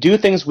when you do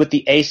things with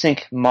the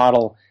async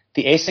model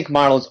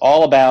is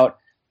all about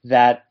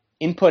that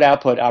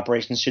input-output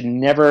operations should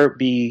never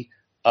be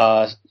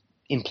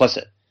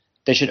implicit.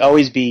 They should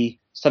always be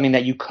something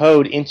that you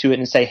code into it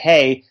and say,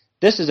 hey,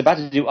 this is about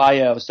to do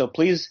I/O, so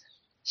please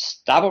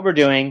stop what we're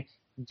doing,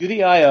 do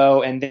the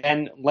I/O, and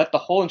then let the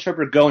whole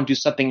interpreter go and do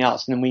something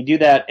else. And then we do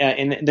that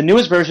in the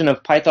newest version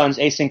of Python's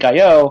async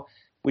I/O,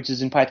 which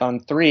is in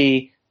Python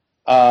 3,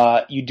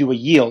 you do a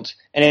yield.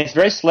 And it's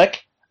very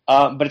slick,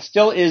 but it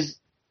still is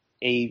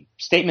a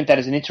statement that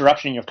is an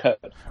interruption in your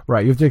code.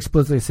 Right. You have to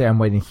explicitly say, I'm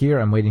waiting here,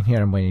 I'm waiting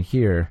here, I'm waiting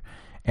here.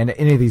 And at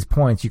any of these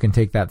points, you can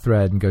take that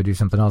thread and go do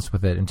something else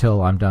with it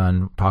until I'm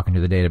done talking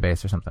to the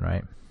database or something,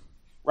 right?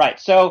 Right.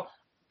 So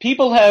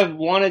people have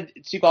wanted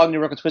SQL Alchemy to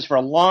work with Twisted for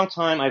a long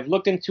time. I've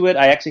looked into it.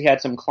 I actually had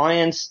some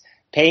clients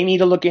pay me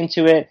to look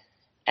into it.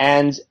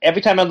 And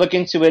every time I look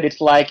into it, it's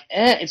like,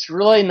 it's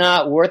really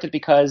not worth it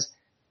because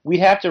we'd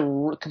have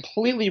to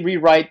completely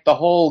rewrite the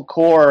whole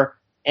core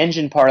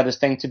engine part of this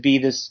thing to be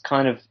this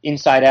kind of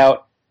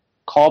inside-out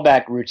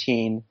callback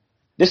routine.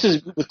 This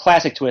is with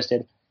classic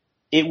Twisted.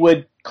 It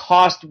would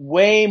cost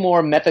way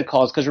more method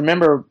calls because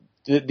remember,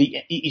 the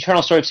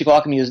eternal story of SQL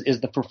Alchemy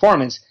is the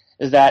performance,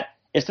 is that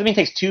if something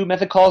takes 2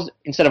 method calls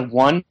instead of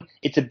 1,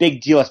 it's a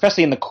big deal,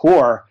 especially in the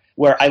core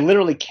where I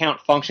literally count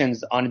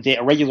functions on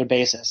a regular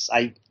basis.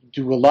 I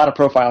do a lot of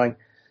profiling.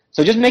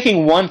 So just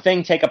making one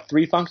thing take up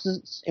 3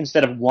 functions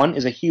instead of 1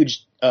 is a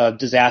huge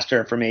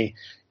disaster for me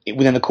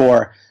within the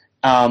core.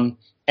 And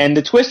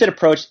the Twisted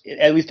approach,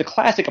 at least the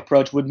classic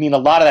approach, would mean a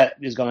lot of that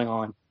is going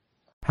on.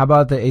 How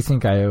about the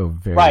Async.io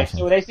variation? Right.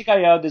 So with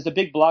Async.io, there's a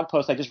big blog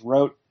post I just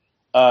wrote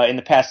in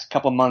the past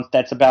couple of months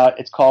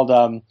it's called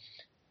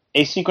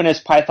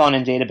Asynchronous Python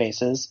and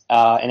Databases,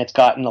 and it's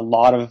gotten a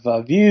lot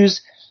of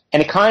views,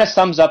 and it kind of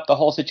sums up the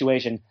whole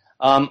situation.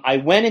 I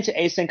went into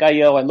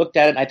Async.io, I looked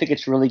at it, I think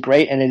it's really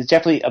great, and it's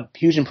definitely a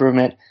huge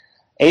improvement.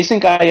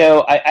 Async.io,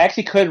 I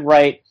actually could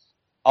write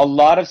a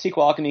lot of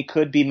SQL Alchemy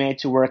could be made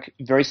to work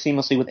very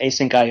seamlessly with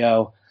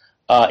Async.io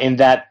in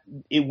that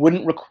it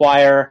wouldn't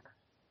require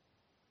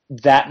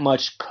that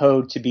much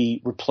code to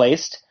be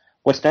replaced.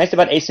 What's nice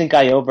about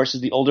Async.io versus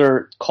the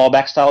older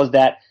callback style is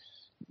that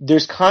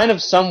there's kind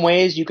of some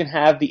ways you can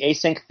have the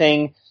async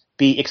thing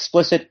be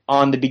explicit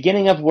on the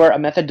beginning of where a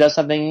method does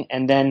something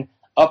and then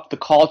up the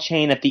call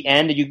chain at the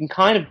end. And you can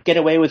kind of get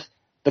away with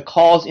the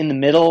calls in the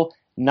middle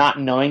not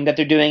knowing that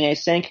they're doing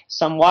async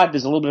somewhat.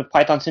 There's a little bit of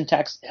Python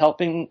syntax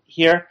helping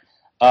here.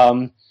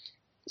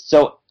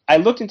 So I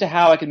looked into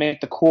how I could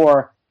make the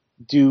core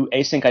do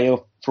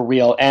Async.io for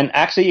real, and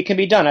actually it can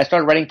be done. I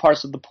started writing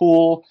parts of the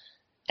pool,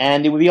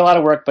 and it would be a lot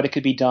of work, but it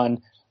could be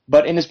done.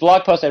 But in this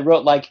blog post I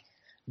wrote,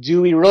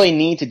 do we really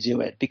need to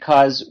do it?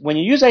 Because when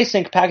you use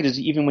async packages,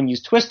 even when you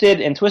use Twisted,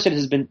 and Twisted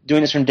has been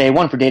doing this from day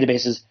one for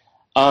databases,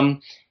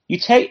 when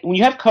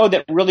you have code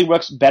that really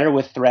works better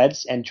with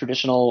threads and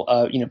traditional,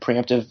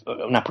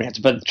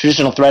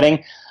 traditional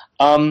threading,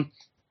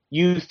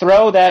 you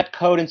throw that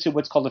code into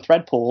what's called a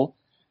thread pool,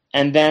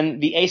 and then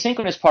the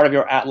asynchronous part of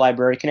your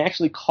library can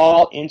actually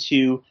call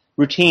into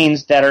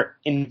routines that are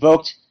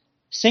invoked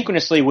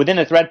synchronously within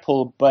a thread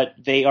pool, but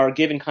they are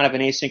given kind of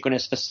an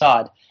asynchronous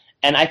facade.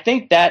 And I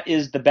think that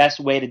is the best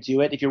way to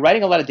do it. If you're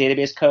writing a lot of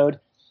database code,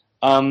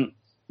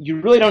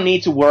 you really don't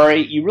need to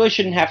worry. You really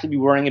shouldn't have to be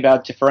worrying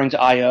about deferring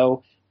to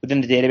I/O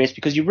within the database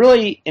because you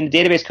really, in the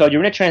database code,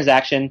 you're in a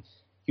transaction.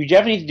 You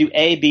definitely need to do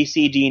A, B,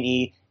 C, D, and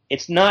E.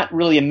 It's not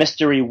really a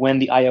mystery when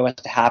the I/O has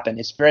to happen.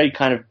 It's very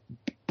kind of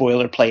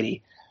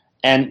boilerplatey.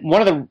 And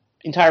one of the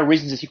entire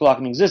reasons that SQL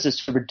Alchemy exists is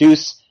to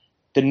reduce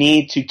the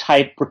need to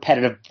type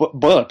repetitive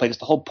boilerplate. It's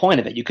the whole point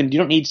of it. You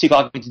don't need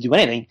SQL Alchemy to do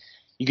anything.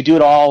 You could do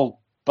it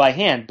all by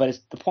hand, but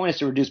the point is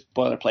to reduce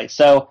boilerplate.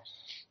 So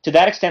to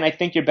that extent, I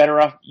think you're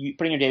better off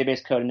putting your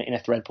database code in a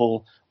thread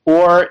pool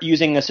or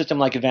using a system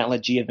like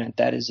Eventlet Gevent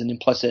that is an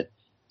implicit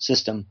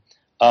system.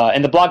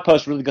 And the blog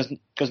post really goes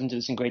into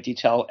this in great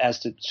detail as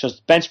to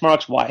shows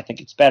benchmarks, why I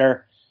think it's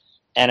better,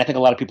 and I think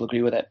a lot of people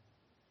agree with it.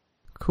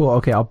 Cool.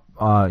 Okay, you'll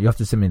have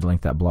to send me the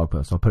link to that blog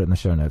post. I'll put it in the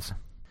show notes.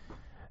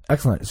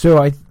 Excellent.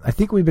 So I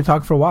think we've been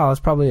talking for a while. It's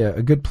probably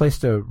a good place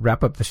to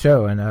wrap up the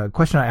show. And a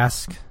question I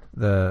ask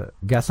the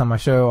guests on my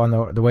show on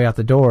the way out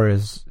the door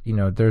is,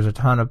 there's a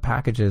ton of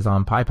packages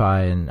on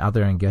PyPy and out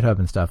there in GitHub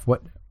and stuff.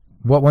 What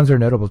ones are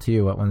notable to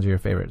you? What ones are your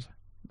favorites?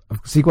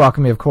 SQL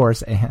Alchemy, of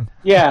course, and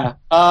yeah,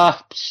 on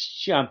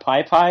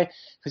PyPy.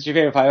 What's your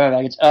favorite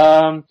PyPy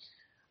package?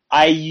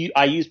 I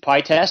use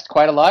PyTest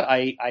quite a lot.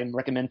 I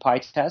recommend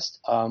PyTest.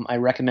 I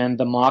recommend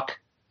the mock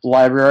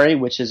library,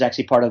 which is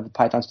actually part of the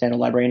Python standard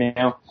library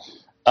now.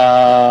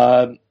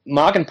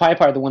 Mock and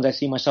PyPy are the ones I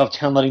see myself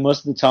downloading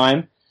most of the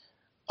time.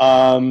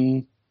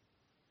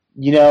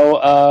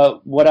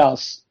 What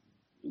else?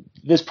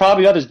 There's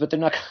probably others, but they're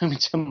not coming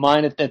to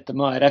mind at the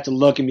moment. I'd have to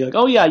look and be like,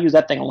 oh yeah, I use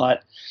that thing a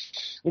lot.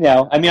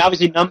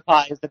 Obviously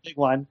NumPy is the big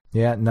one.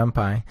 Yeah,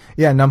 NumPy.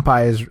 Yeah,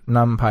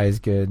 NumPy is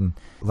good. And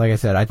like I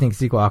said, I think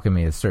SQL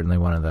Alchemy is certainly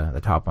one of the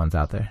top ones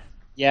out there.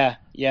 Yeah,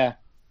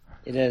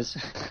 it is.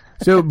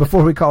 So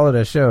before we call it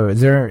a show,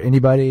 is there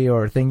anybody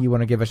or thing you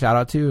want to give a shout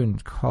out to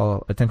and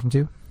call attention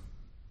to?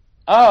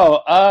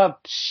 Well,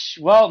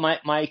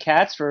 my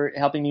cats for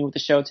helping me with the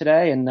show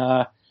today, and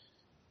I'm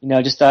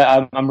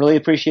really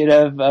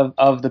appreciative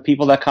of the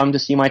people that come to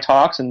see my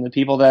talks and the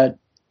people that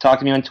talk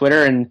to me on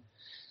Twitter and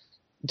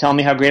tell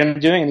me how great I'm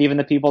doing, and even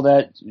the people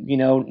that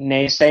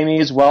naysay me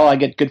as well. I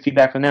get good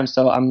feedback from them,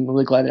 so I'm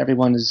really glad that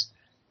everyone is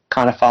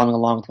kind of following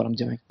along with what I'm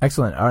doing.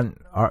 Excellent.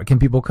 Can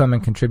people come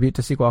and contribute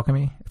to SQL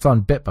Alchemy? It's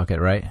on Bitbucket,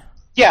 right?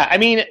 Yeah, I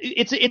mean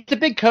it's a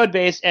big code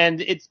base,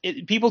 and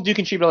people do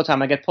contribute all the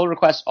time. I get pull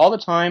requests all the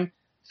time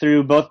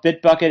through both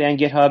Bitbucket and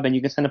GitHub, and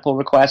you can send a pull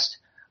request.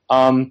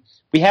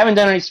 We haven't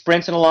done any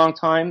sprints in a long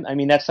time. I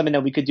mean, that's something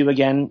that we could do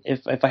again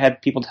if I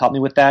had people to help me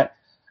with that.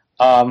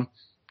 And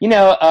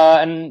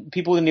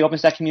people in the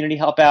OpenStack community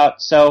help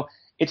out. So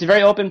it's a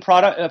very open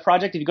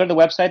project. If you go to the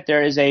website,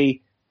 there is a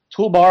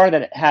toolbar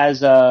that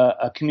has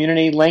a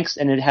community links,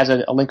 and it has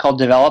a link called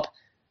Develop,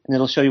 and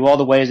it'll show you all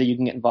the ways that you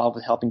can get involved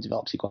with helping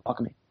develop SQL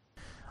Alchemy.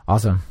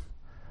 Awesome.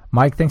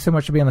 Mike, thanks so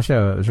much for being on the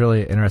show. It was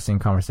really an interesting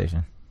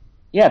conversation.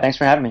 Yeah, thanks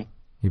for having me.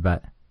 You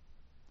bet.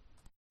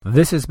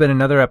 This has been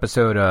another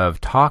episode of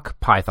Talk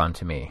Python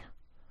to Me.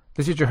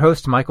 This is your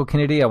host, Michael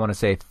Kennedy. I want to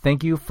say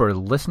thank you for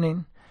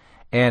listening.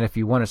 And if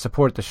you want to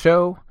support the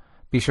show,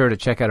 be sure to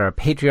check out our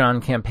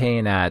Patreon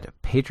campaign at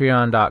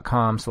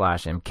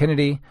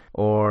patreon.com/mkennedy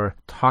or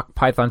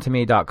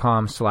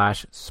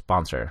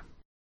talkpythontome.com/sponsor.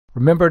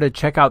 Remember to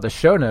check out the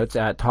show notes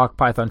at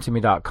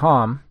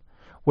talkpythontome.com,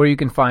 where you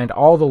can find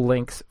all the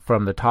links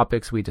from the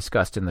topics we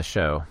discussed in the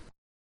show.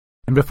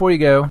 And before you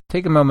go,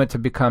 take a moment to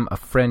become a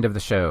friend of the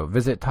show.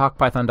 Visit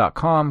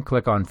talkpython.com,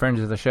 click on Friends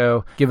of the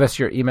Show, give us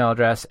your email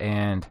address,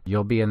 and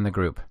you'll be in the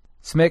group.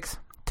 Smix,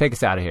 take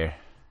us out of here.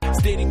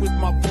 Stating with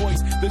my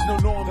voice, there's no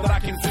norm that I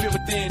can feel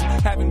within.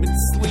 Haven't been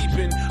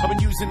sleeping, I've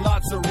been using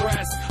lots of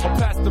rest. I'll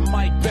pass the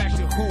mic back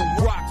to who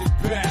rocked it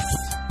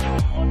best.